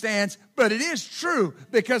circumstance, but it is true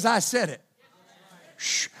because I said it.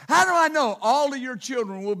 How do I know all of your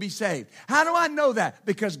children will be saved? How do I know that?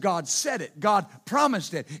 Because God said it. God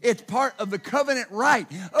promised it. It's part of the covenant right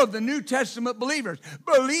of the New Testament believers.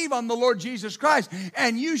 Believe on the Lord Jesus Christ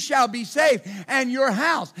and you shall be saved, and your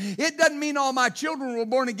house. It doesn't mean all my children were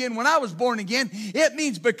born again when I was born again. It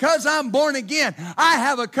means because I'm born again, I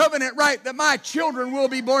have a covenant right that my children will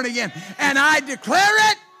be born again. And I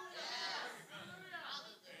declare it.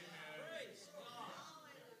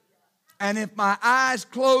 And if my eyes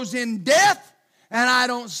close in death and I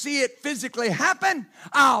don't see it physically happen,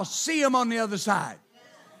 I'll see them on the other side.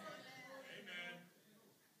 Amen.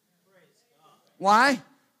 Why?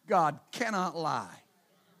 God cannot lie.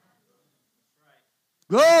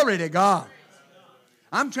 Glory to God.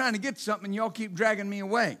 I'm trying to get something and y'all keep dragging me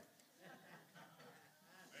away.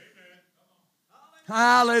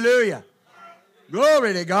 Hallelujah.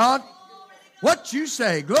 Glory to God. What you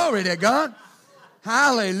say? Glory to God.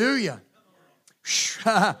 Hallelujah.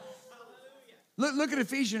 Look at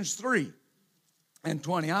Ephesians 3 and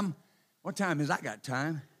 20. What time is I got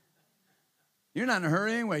time? You're not in a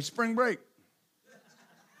hurry anyway. Spring break.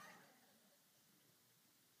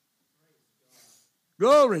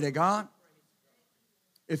 Glory to God.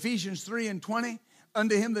 Ephesians 3 and 20.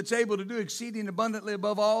 Unto him that's able to do exceeding abundantly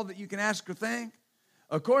above all that you can ask or think,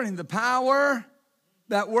 according to the power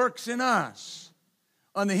that works in us.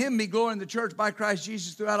 Unto him be glory in the church by Christ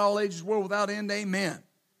Jesus throughout all ages, world without end. Amen.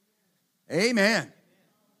 Amen.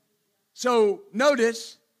 So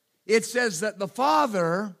notice, it says that the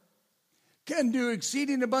Father can do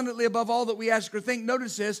exceeding abundantly above all that we ask or think.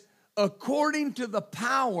 Notice this, according to the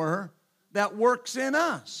power that works in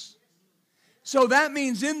us. So that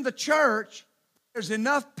means in the church, there's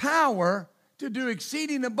enough power to do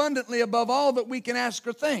exceeding abundantly above all that we can ask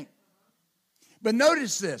or think. But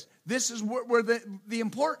notice this. This is where the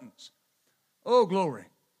importance. Oh, glory.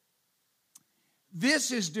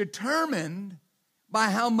 This is determined by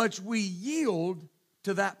how much we yield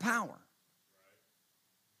to that power.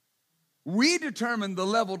 We determine the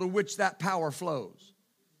level to which that power flows.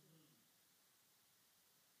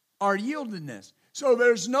 Our yieldedness. So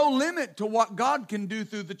there's no limit to what God can do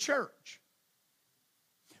through the church.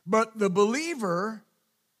 But the believer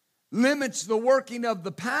limits the working of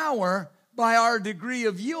the power by our degree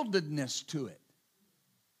of yieldedness to it.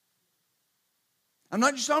 I'm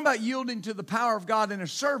not just talking about yielding to the power of God in a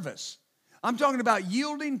service. I'm talking about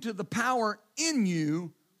yielding to the power in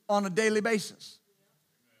you on a daily basis.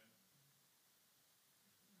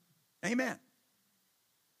 Amen.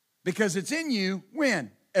 Because it's in you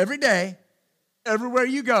when? Every day, everywhere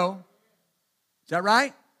you go. Is that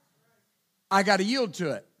right? I got to yield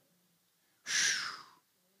to it.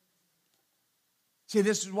 See,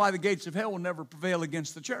 this is why the gates of hell will never prevail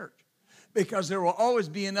against the church. Because there will always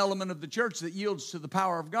be an element of the church that yields to the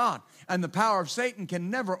power of God. And the power of Satan can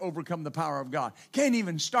never overcome the power of God. Can't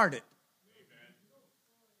even start it.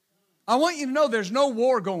 I want you to know there's no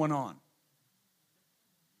war going on.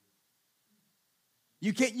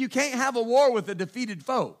 You can't have a war with a defeated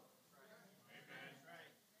foe.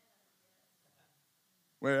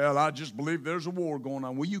 Well, I just believe there's a war going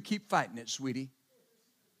on. Well, you keep fighting it, sweetie.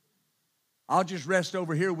 I'll just rest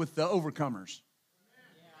over here with the overcomers.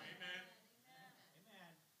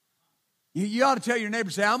 You ought to tell your neighbor,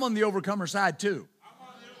 say, I'm on the overcomer side too.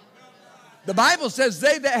 The Bible says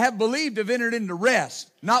they that have believed have entered into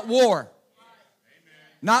rest, not war.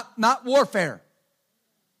 Not warfare.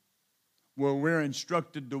 Well, we're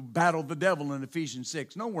instructed to battle the devil in Ephesians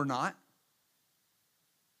 6. No, we're not.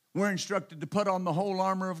 We're instructed to put on the whole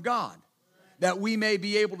armor of God, that we may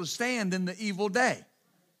be able to stand in the evil day.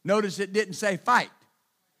 Notice it didn't say fight.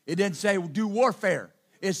 It didn't say do warfare.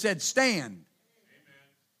 It said stand.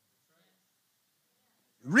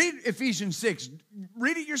 Read Ephesians 6.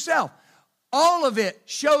 Read it yourself. All of it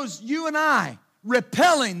shows you and I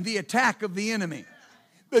repelling the attack of the enemy.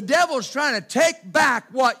 The devil's trying to take back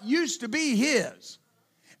what used to be his.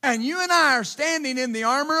 And you and I are standing in the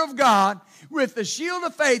armor of God with the shield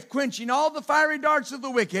of faith quenching all the fiery darts of the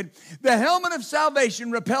wicked, the helmet of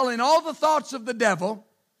salvation repelling all the thoughts of the devil,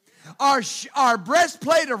 our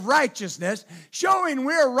breastplate of righteousness showing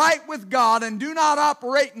we're right with God and do not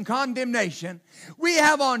operate in condemnation. We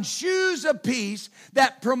have on shoes of peace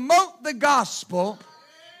that promote the gospel.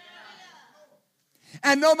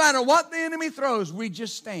 And no matter what the enemy throws, we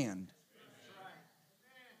just stand.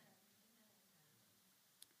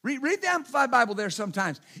 Read the Amplified Bible there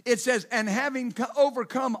sometimes. It says, and having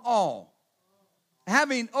overcome all.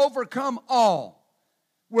 Having overcome all.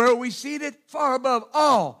 Where are we seated? Far above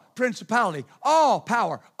all principality, all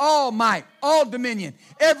power, all might, all dominion,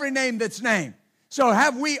 every name that's named. So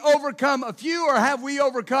have we overcome a few or have we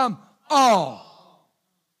overcome all?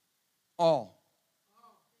 All.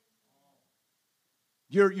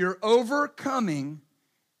 Your overcoming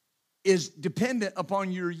is dependent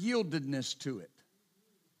upon your yieldedness to it.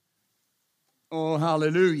 Oh,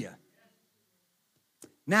 hallelujah.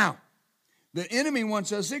 Now, the enemy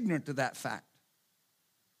wants us ignorant to that fact.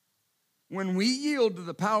 When we yield to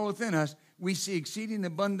the power within us, we see exceeding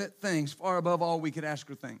abundant things far above all we could ask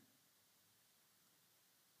or think.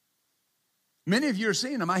 Many of you are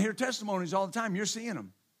seeing them. I hear testimonies all the time. You're seeing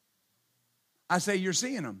them. I say you're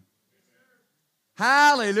seeing them.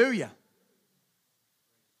 Hallelujah.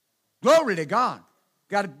 Glory to God.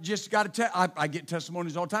 I get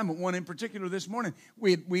testimonies all the time, but one in particular this morning,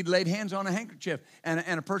 we'd laid hands on a handkerchief,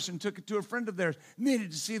 and a person took it to a friend of theirs,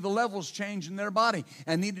 needed to see the levels change in their body,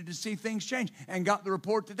 and needed to see things change, and got the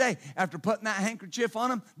report today. After putting that handkerchief on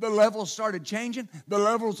them, the levels started changing. The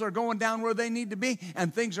levels are going down where they need to be,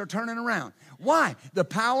 and things are turning around. Why? The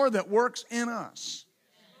power that works in us.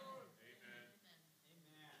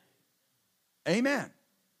 Amen.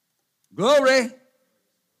 Glory.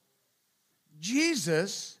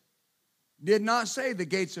 Jesus did not say the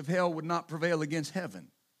gates of hell would not prevail against heaven.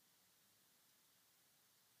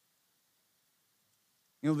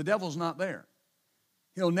 You know, the devil's not there.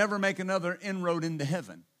 He'll never make another inroad into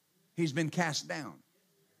heaven. He's been cast down.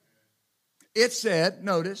 It said,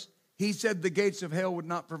 notice, he said the gates of hell would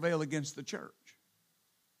not prevail against the church.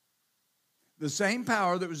 The same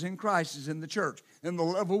power that was in Christ is in the church. And the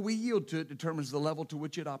level we yield to it determines the level to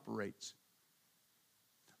which it operates.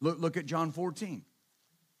 Look at John 14.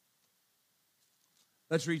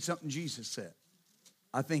 Let's read something Jesus said.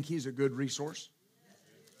 I think he's a good resource.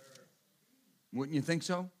 Wouldn't you think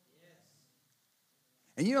so?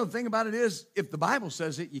 And you know, the thing about it is, if the Bible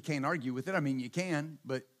says it, you can't argue with it. I mean, you can,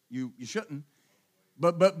 but you shouldn't.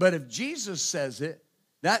 But if Jesus says it,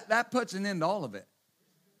 that puts an end to all of it.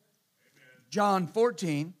 John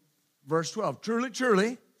 14, verse 12. Truly,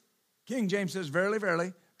 truly, King James says, verily,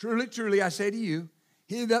 verily, truly, truly, I say to you,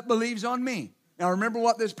 he that believes on me. Now remember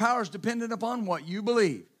what this power is dependent upon, what you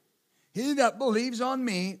believe. He that believes on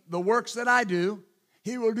me, the works that I do,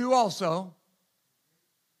 he will do also.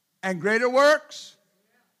 And greater works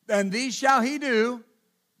than these shall he do,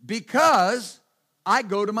 because I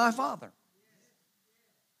go to my Father.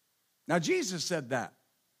 Now Jesus said that.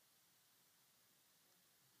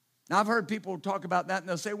 Now, I've heard people talk about that, and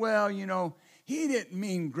they'll say, well, you know, he didn't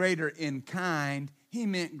mean greater in kind. He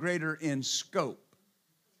meant greater in scope.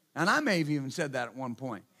 And I may have even said that at one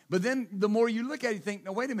point. But then the more you look at it, you think,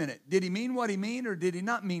 no, wait a minute. Did he mean what he mean, or did he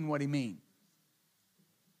not mean what he mean?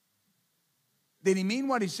 Did he mean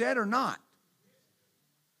what he said or not?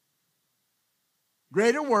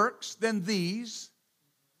 Greater works than these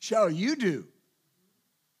shall you do.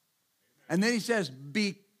 And then he says,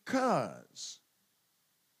 because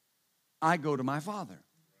I go to my Father.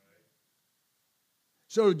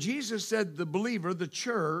 So Jesus said the believer, the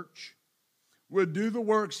church, would do the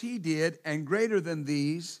works he did and greater than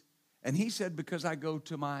these. And he said, because I go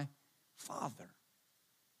to my Father.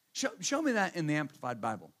 Show me that in the Amplified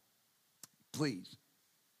Bible, please.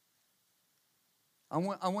 I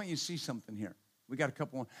want you to see something here. We got a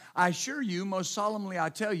couple more. I assure you, most solemnly I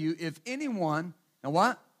tell you, if anyone, now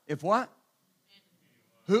what? If what?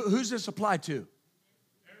 Who's this apply to?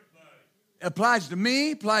 It applies to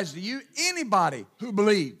me, applies to you, anybody who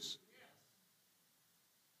believes.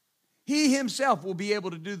 He himself will be able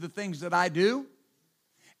to do the things that I do,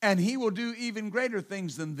 and he will do even greater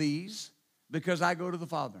things than these, because I go to the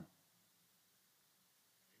Father.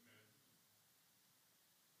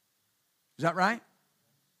 Is that right?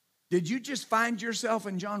 Did you just find yourself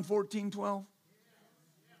in John 14:12?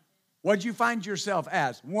 What did you find yourself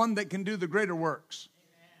as? One that can do the greater works.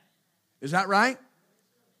 Is that right?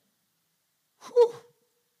 Whew.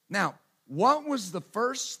 Now, what was the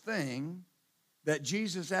first thing that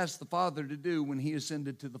Jesus asked the Father to do when he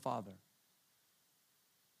ascended to the Father?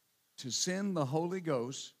 To send the Holy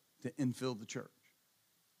Ghost to infill the church.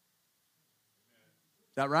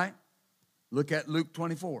 Is that right? Look at Luke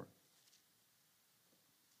 24.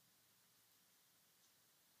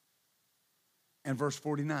 And verse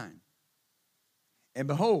 49. And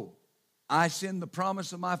behold, I send the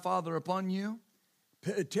promise of my Father upon you.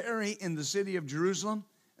 Tarry in the city of Jerusalem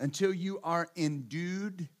until you are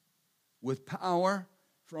endued with power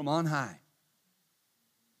from on high.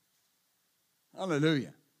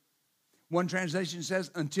 Hallelujah. One translation says,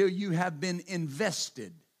 until you have been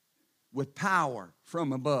invested with power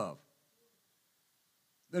from above.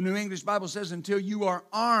 The New English Bible says, until you are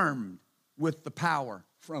armed with the power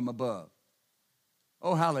from above.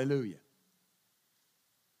 Oh, hallelujah.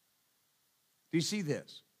 Do you see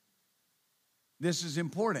this? This is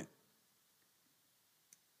important.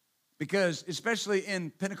 Because especially in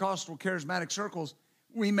Pentecostal charismatic circles,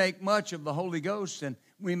 we make much of the Holy Ghost, and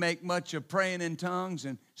we make much of praying in tongues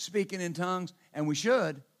and speaking in tongues, and we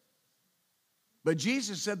should. But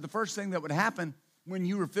Jesus said the first thing that would happen when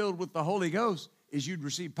you were filled with the Holy Ghost is you'd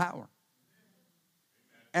receive power.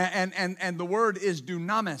 And the word is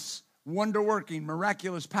dunamis, wonder-working,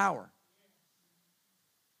 miraculous power.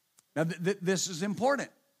 Now, this is important.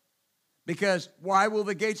 Because why will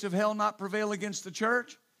the gates of hell not prevail against the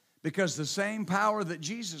church? Because the same power that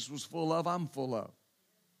Jesus was full of, I'm full of.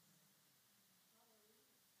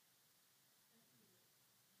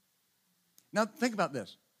 Now, think about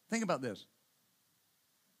this. Think about this.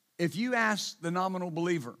 If you ask the nominal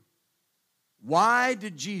believer, why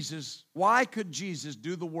could Jesus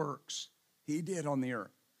do the works he did on the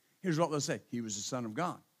earth? Here's what they'll say. He was the Son of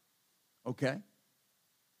God. Okay.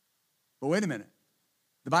 But wait a minute.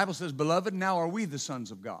 The Bible says, beloved, now are we the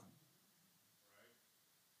sons of God.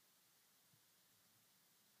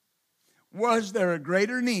 Was there a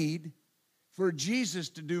greater need for Jesus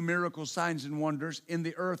to do miracles, signs, and wonders in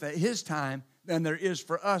the earth at his time than there is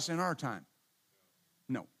for us in our time?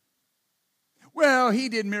 No. Well, he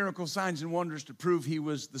did miracles, signs, and wonders to prove he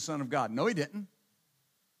was the Son of God. No, he didn't.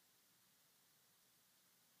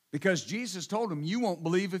 Because Jesus told him, you won't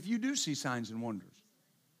believe if you do see signs and wonders.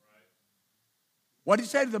 What did he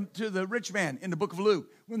say to the rich man in the book of Luke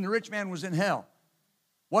when the rich man was in hell?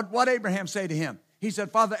 What Abraham say to him? He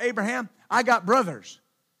said, Father Abraham, I got brothers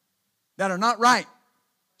that are not right.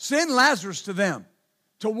 Send Lazarus to them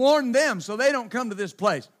to warn them so they don't come to this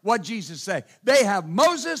place. What Jesus say? They have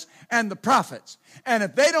Moses and the prophets. And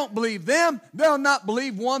if they don't believe them, they'll not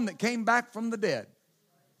believe one that came back from the dead.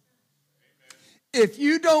 If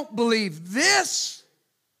you don't believe this,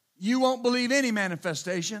 you won't believe any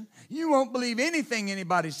manifestation. You won't believe anything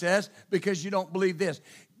anybody says because you don't believe this.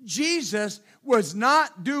 Jesus was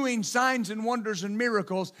not doing signs and wonders and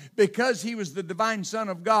miracles because he was the divine Son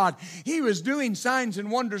of God. He was doing signs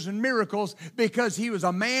and wonders and miracles because he was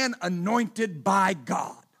a man anointed by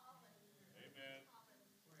God.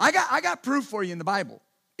 Amen. I got proof for you in the Bible.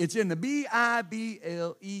 It's in the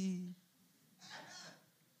Bible.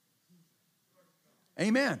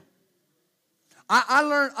 Amen.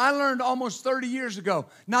 I learned almost 30 years ago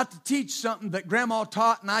not to teach something that Grandma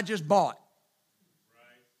taught and I just bought.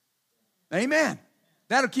 Right. Amen.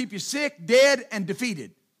 That'll keep you sick, dead, and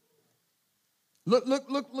defeated.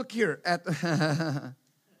 Look here at the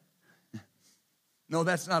No,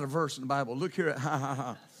 that's not a verse in the Bible. Look here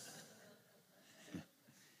at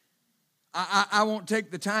I won't take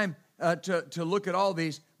the time to look at all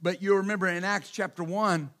these, but you'll remember in Acts chapter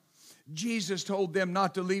 1, Jesus told them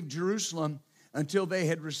not to leave Jerusalem until they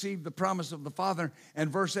had received the promise of the Father. And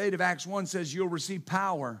verse 8 of Acts 1 says, you'll receive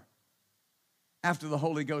power after the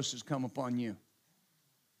Holy Ghost has come upon you.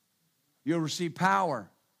 You'll receive power.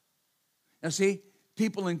 Now see,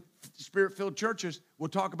 people in Spirit-filled churches will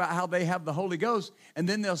talk about how they have the Holy Ghost, and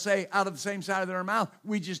then they'll say out of the same side of their mouth,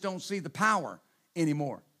 we just don't see the power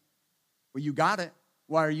anymore. Well, you got it.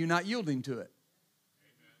 Why are you not yielding to it?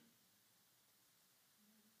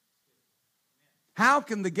 How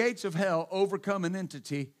can the gates of hell overcome an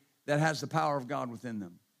entity that has the power of God within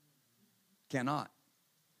them? Cannot.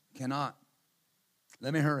 Cannot.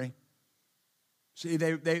 Let me hurry. See,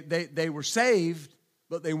 they were saved,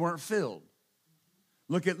 but they weren't filled.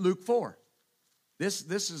 Look at Luke 4. This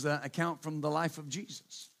is an account from the life of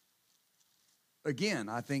Jesus. Again,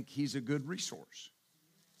 I think he's a good resource.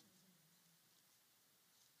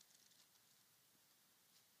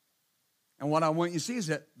 And what I want you to see is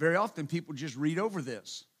that very often people just read over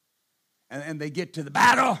this. And they get to the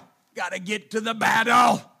battle. Got to get to the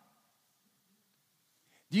battle.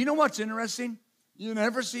 Do you know what's interesting? You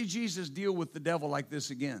never see Jesus deal with the devil like this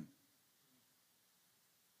again.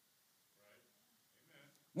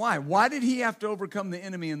 Why? Why did he have to overcome the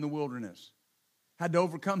enemy in the wilderness? Had to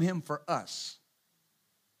overcome him for us.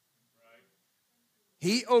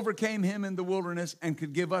 He overcame him in the wilderness and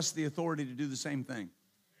could give us the authority to do the same thing.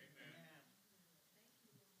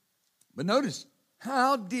 But notice,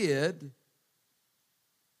 how did...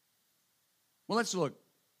 Well, let's look.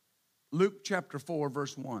 Luke chapter 4,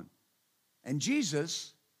 verse 1. And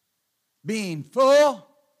Jesus, being full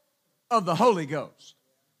of the Holy Ghost,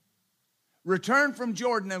 returned from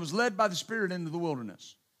Jordan and was led by the Spirit into the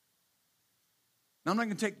wilderness. Now, I'm not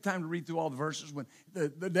going to take the time to read through all the verses when the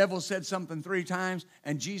devil said something 3 times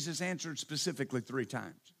and Jesus answered specifically 3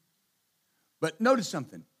 times. But notice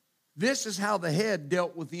something. This is how the head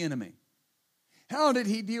dealt with the enemy. How did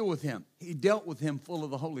he deal with him? He dealt with him full of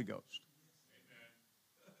the Holy Ghost.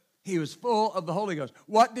 He was full of the Holy Ghost.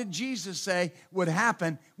 What did Jesus say would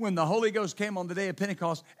happen when the Holy Ghost came on the day of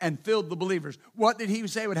Pentecost and filled the believers? What did he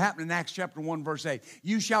say would happen in Acts chapter 1, verse 8?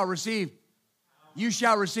 You shall receive. You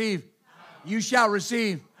shall receive. You shall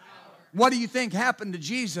receive. What do you think happened to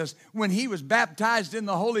Jesus when he was baptized in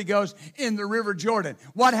the Holy Ghost in the River Jordan?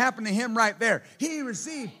 What happened to him right there? He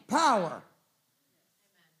received power.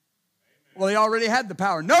 Well, he already had the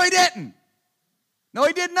power. No, he didn't. No,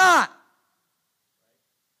 he did not.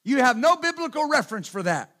 You have no biblical reference for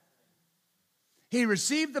that. He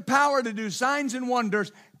received the power to do signs and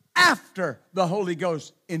wonders after the Holy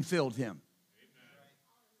Ghost infilled him.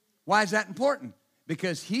 Why is that important?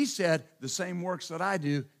 Because he said, the same works that I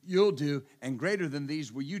do, you'll do, and greater than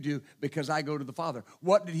these will you do, because I go to the Father.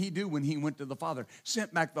 What did he do when he went to the Father?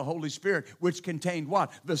 Sent back the Holy Spirit, which contained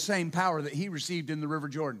what? The same power that he received in the River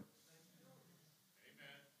Jordan.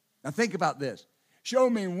 Now think about this. Show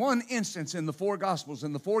me one instance in the 4 Gospels.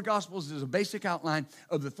 And the 4 Gospels is a basic outline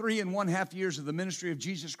of the 3.5 years of the ministry of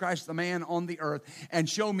Jesus Christ, the man on the earth. And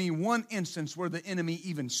show me one instance where the enemy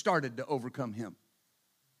even started to overcome him.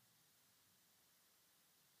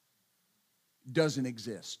 Doesn't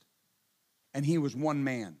exist. And he was one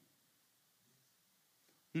man.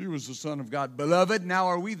 He was the Son of God. Beloved, now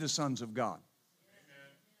are we the sons of God.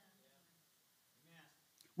 Amen.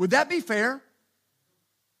 Would that be fair?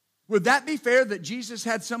 Would that be fair that Jesus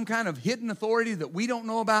had some kind of hidden authority that we don't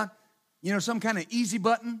know about? You know, some kind of easy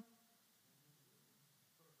button?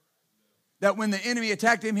 That when the enemy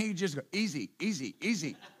attacked him, he could just go, easy, easy,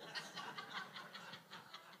 easy.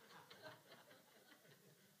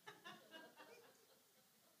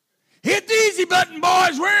 Hit the easy button,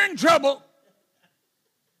 boys, we're in trouble.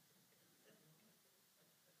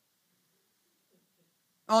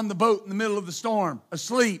 On the boat in the middle of the storm,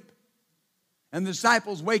 asleep. And the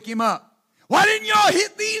disciples wake him up. Why didn't y'all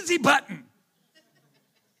hit the easy button?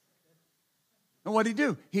 And what did he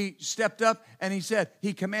do? He stepped up and he said,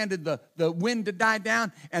 he commanded the wind to die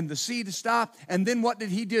down and the sea to stop. And then what did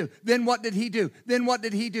he do? Then what did he do? Then what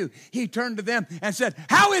did he do? He turned to them and said,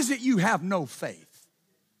 how is it you have no faith?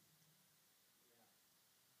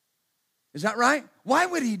 Is that right? Why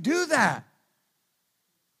would he do that?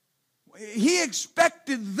 He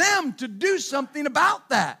expected them to do something about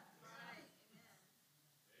that.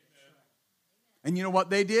 And you know what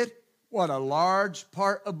they did? What a large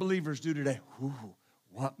part of believers do today. Ooh,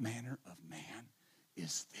 what manner of man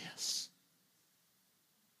is this?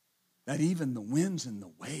 That even the winds and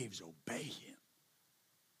the waves obey him.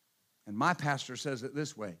 And my pastor says it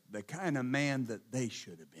this way, the kind of man that they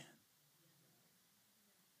should have been.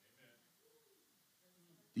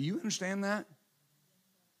 Do you understand that?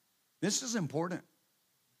 This is important.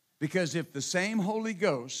 Because if the same Holy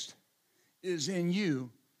Ghost is in you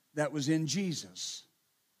that was in Jesus,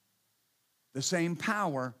 the same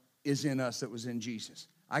power is in us that was in Jesus.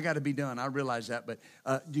 I got to be done. I realize that. But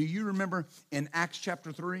do you remember in Acts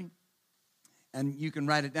chapter 3? And you can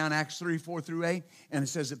write it down, Acts 3, 4 through 8. And it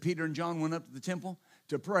says that Peter and John went up to the temple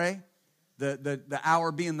to pray. The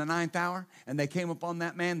hour being the 9th hour. And they came upon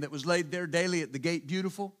that man that was laid there daily at the gate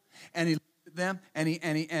beautiful. And he looked at them.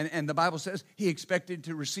 And the Bible says he expected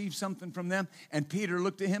to receive something from them. And Peter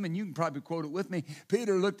looked at him. And you can probably quote it with me.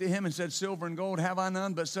 Peter looked at him and said, silver and gold have I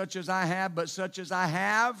none, but such as I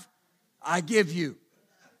have, I give you.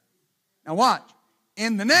 Now watch.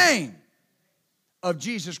 In the name of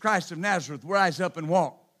Jesus Christ of Nazareth, rise up and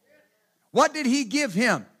walk. What did he give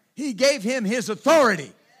him? He gave him his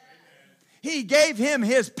authority. He gave him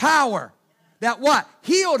his power. That what?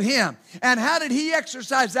 Healed him. And how did he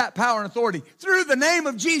exercise that power and authority? Through the name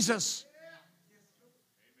of Jesus.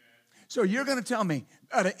 So you're going to tell me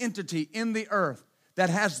that an entity in the earth that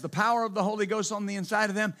has the power of the Holy Ghost on the inside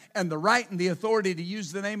of them and the right and the authority to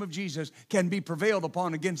use the name of Jesus can be prevailed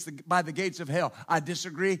upon by the gates of hell. I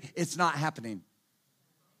disagree. It's not happening.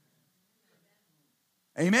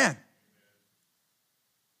 Amen.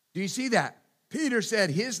 Do you see that? Peter said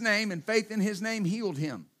his name and faith in his name healed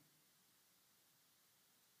him.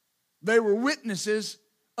 They were witnesses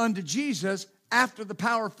unto Jesus after the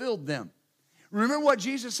power filled them. Remember what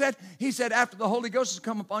Jesus said? He said, after the Holy Ghost has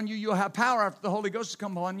come upon you, you'll have power after the Holy Ghost has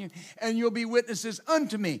come upon you, and you'll be witnesses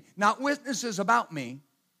unto me. Not witnesses about me,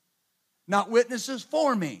 not witnesses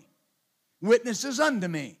for me, witnesses unto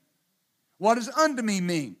me. What does unto me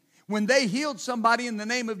mean? When they healed somebody in the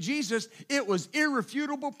name of Jesus, it was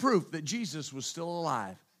irrefutable proof that Jesus was still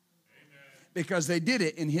alive. Amen. Because they did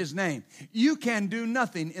it in his name. You can do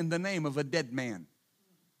nothing in the name of a dead man.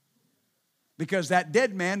 Because that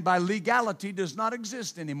dead man, by legality, does not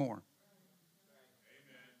exist anymore.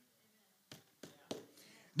 Amen.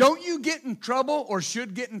 Don't you get in trouble or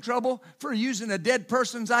should get in trouble for using a dead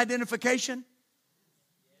person's identification?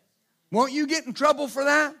 Won't you get in trouble for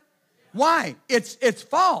that? Why? It's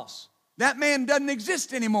false. That man doesn't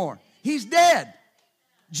exist anymore. He's dead.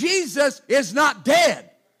 Jesus is not dead.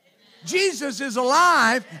 Jesus is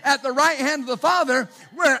alive at the right hand of the Father,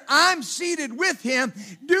 where I'm seated with him,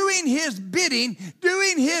 doing his bidding,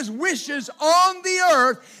 doing his wishes on the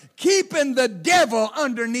earth, keeping the devil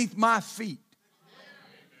underneath my feet.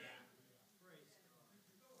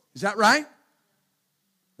 Is that right?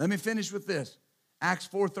 Let me finish with this. Acts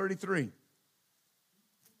 4:33.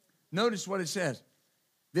 Notice what it says.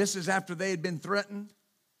 This is after they had been threatened.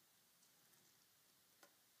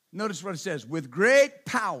 Notice what it says. With great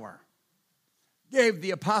power gave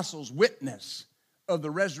the apostles witness of the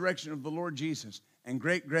resurrection of the Lord Jesus, and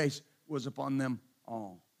great grace was upon them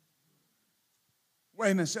all.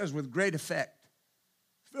 Wayman says with great effect.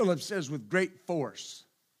 Philip says with great force.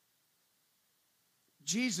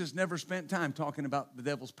 Jesus never spent time talking about the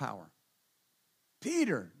devil's power.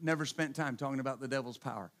 Peter never spent time talking about the devil's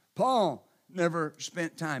power. Paul never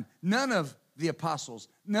spent time. None of the apostles,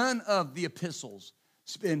 none of the epistles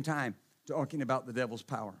spend time talking about the devil's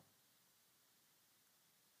power.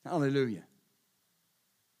 Hallelujah.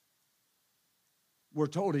 We're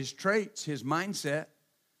told his traits, his mindset,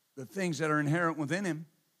 the things that are inherent within him.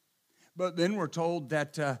 But then we're told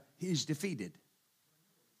that he's defeated.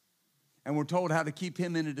 And we're told how to keep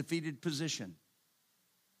him in a defeated position.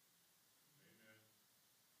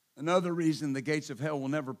 Another reason the gates of hell will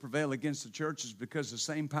never prevail against the church is because the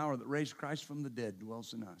same power that raised Christ from the dead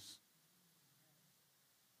dwells in us.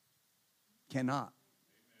 Cannot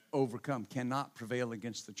overcome, cannot prevail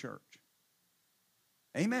against the church.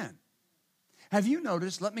 Amen. Have you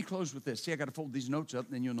noticed, let me close with this. See, I got to fold these notes up,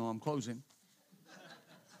 and then you'll know I'm closing.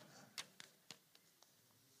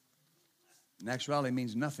 In actuality, it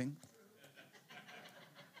means nothing.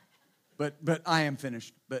 But I am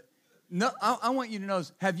finished. But no, I want you to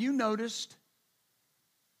notice, have you noticed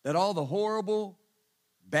that all the horrible,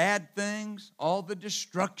 bad things, all the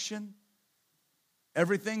destruction,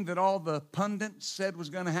 everything that all the pundits said was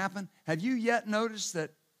going to happen, have you yet noticed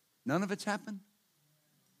that none of it's happened?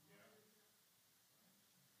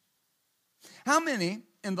 How many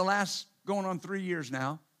in the last going on 3 years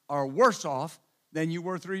now are worse off than you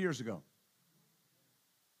were 3 years ago?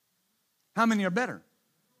 How many are better?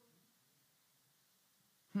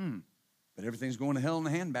 But everything's going to hell in a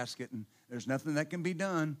handbasket, and there's nothing that can be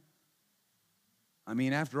done. I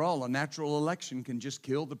mean, after all, a natural election can just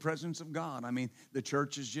kill the presence of God. I mean, the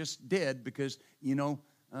church is just dead because,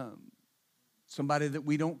 somebody that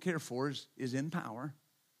we don't care for is in power.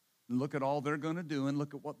 And look at all they're going to do, and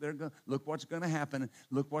look at what look what's going to happen, and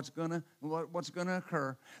look what's going to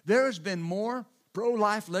occur. There has been more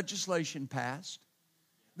pro-life legislation passed.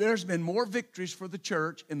 There's been more victories for the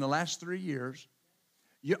church in the last 3 years.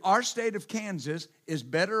 Our state of Kansas is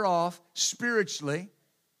better off spiritually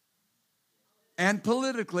and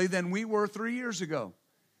politically than we were 3 years ago.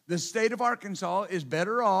 The state of Arkansas is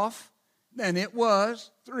better off than it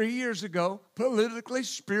was 3 years ago, politically,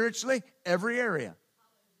 spiritually, every area.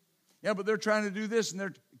 Yeah, but they're trying to do this, and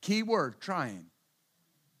they're, key word, trying.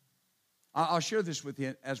 I'll share this with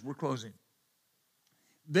you as we're closing.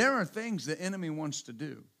 There are things the enemy wants to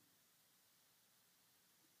do.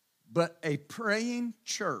 But a praying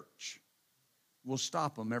church will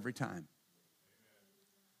stop them every time.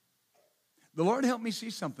 The Lord helped me see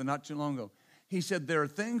something not too long ago. He said there are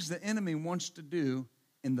things the enemy wants to do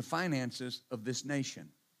in the finances of this nation.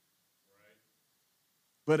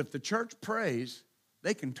 But if the church prays,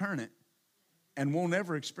 they can turn it and won't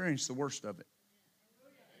ever experience the worst of it.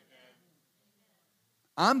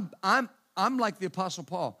 I'm like the Apostle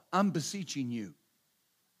Paul. I'm beseeching you.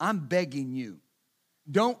 I'm begging you.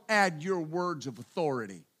 Don't add your words of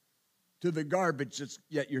authority to the garbage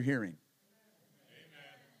that you're hearing. Amen.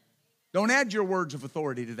 Don't add your words of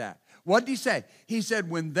authority to that. What did he say? He said,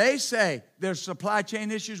 when they say there's supply chain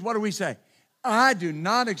issues, what do we say? I do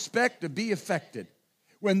not expect to be affected.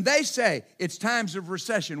 When they say it's times of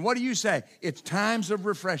recession, what do you say? It's times of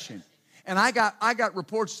refreshing. And I got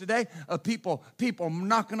reports today of people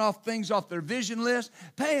knocking off things off their vision list,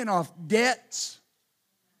 paying off debts.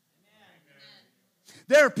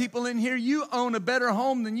 There are people in here, you own a better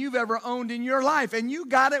home than you've ever owned in your life, and you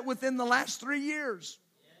got it within the last 3 years.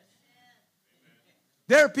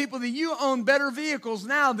 There are people that you own better vehicles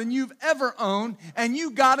now than you've ever owned, and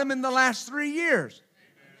you got them in the last 3 years.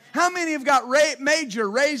 How many have got major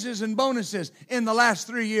raises and bonuses in the last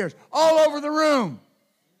 3 years? All over the room.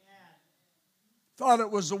 Thought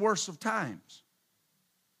it was the worst of times.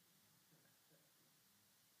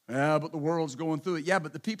 Yeah, but the world's going through it. Yeah,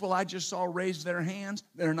 but the people I just saw raise their hands,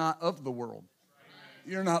 they're not of the world.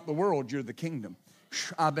 You're not the world, you're the kingdom.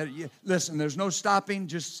 I bet you. Listen, there's no stopping,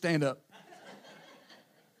 just stand up.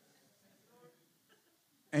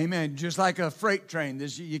 Amen. Just like a freight train,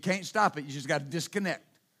 you can't stop it, you just got to disconnect.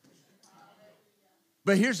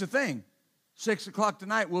 But here's the thing, 6 o'clock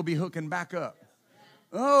tonight, we'll be hooking back up.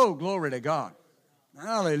 Oh, glory to God.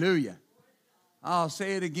 Hallelujah. I'll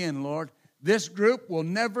say it again, Lord. This group will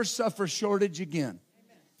never suffer shortage again.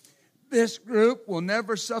 This group will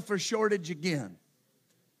never suffer shortage again.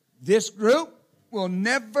 This group will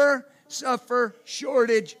never suffer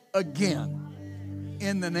shortage again.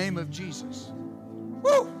 In the name of Jesus.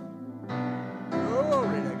 Woo!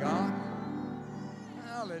 Glory to God.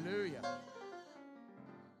 Hallelujah.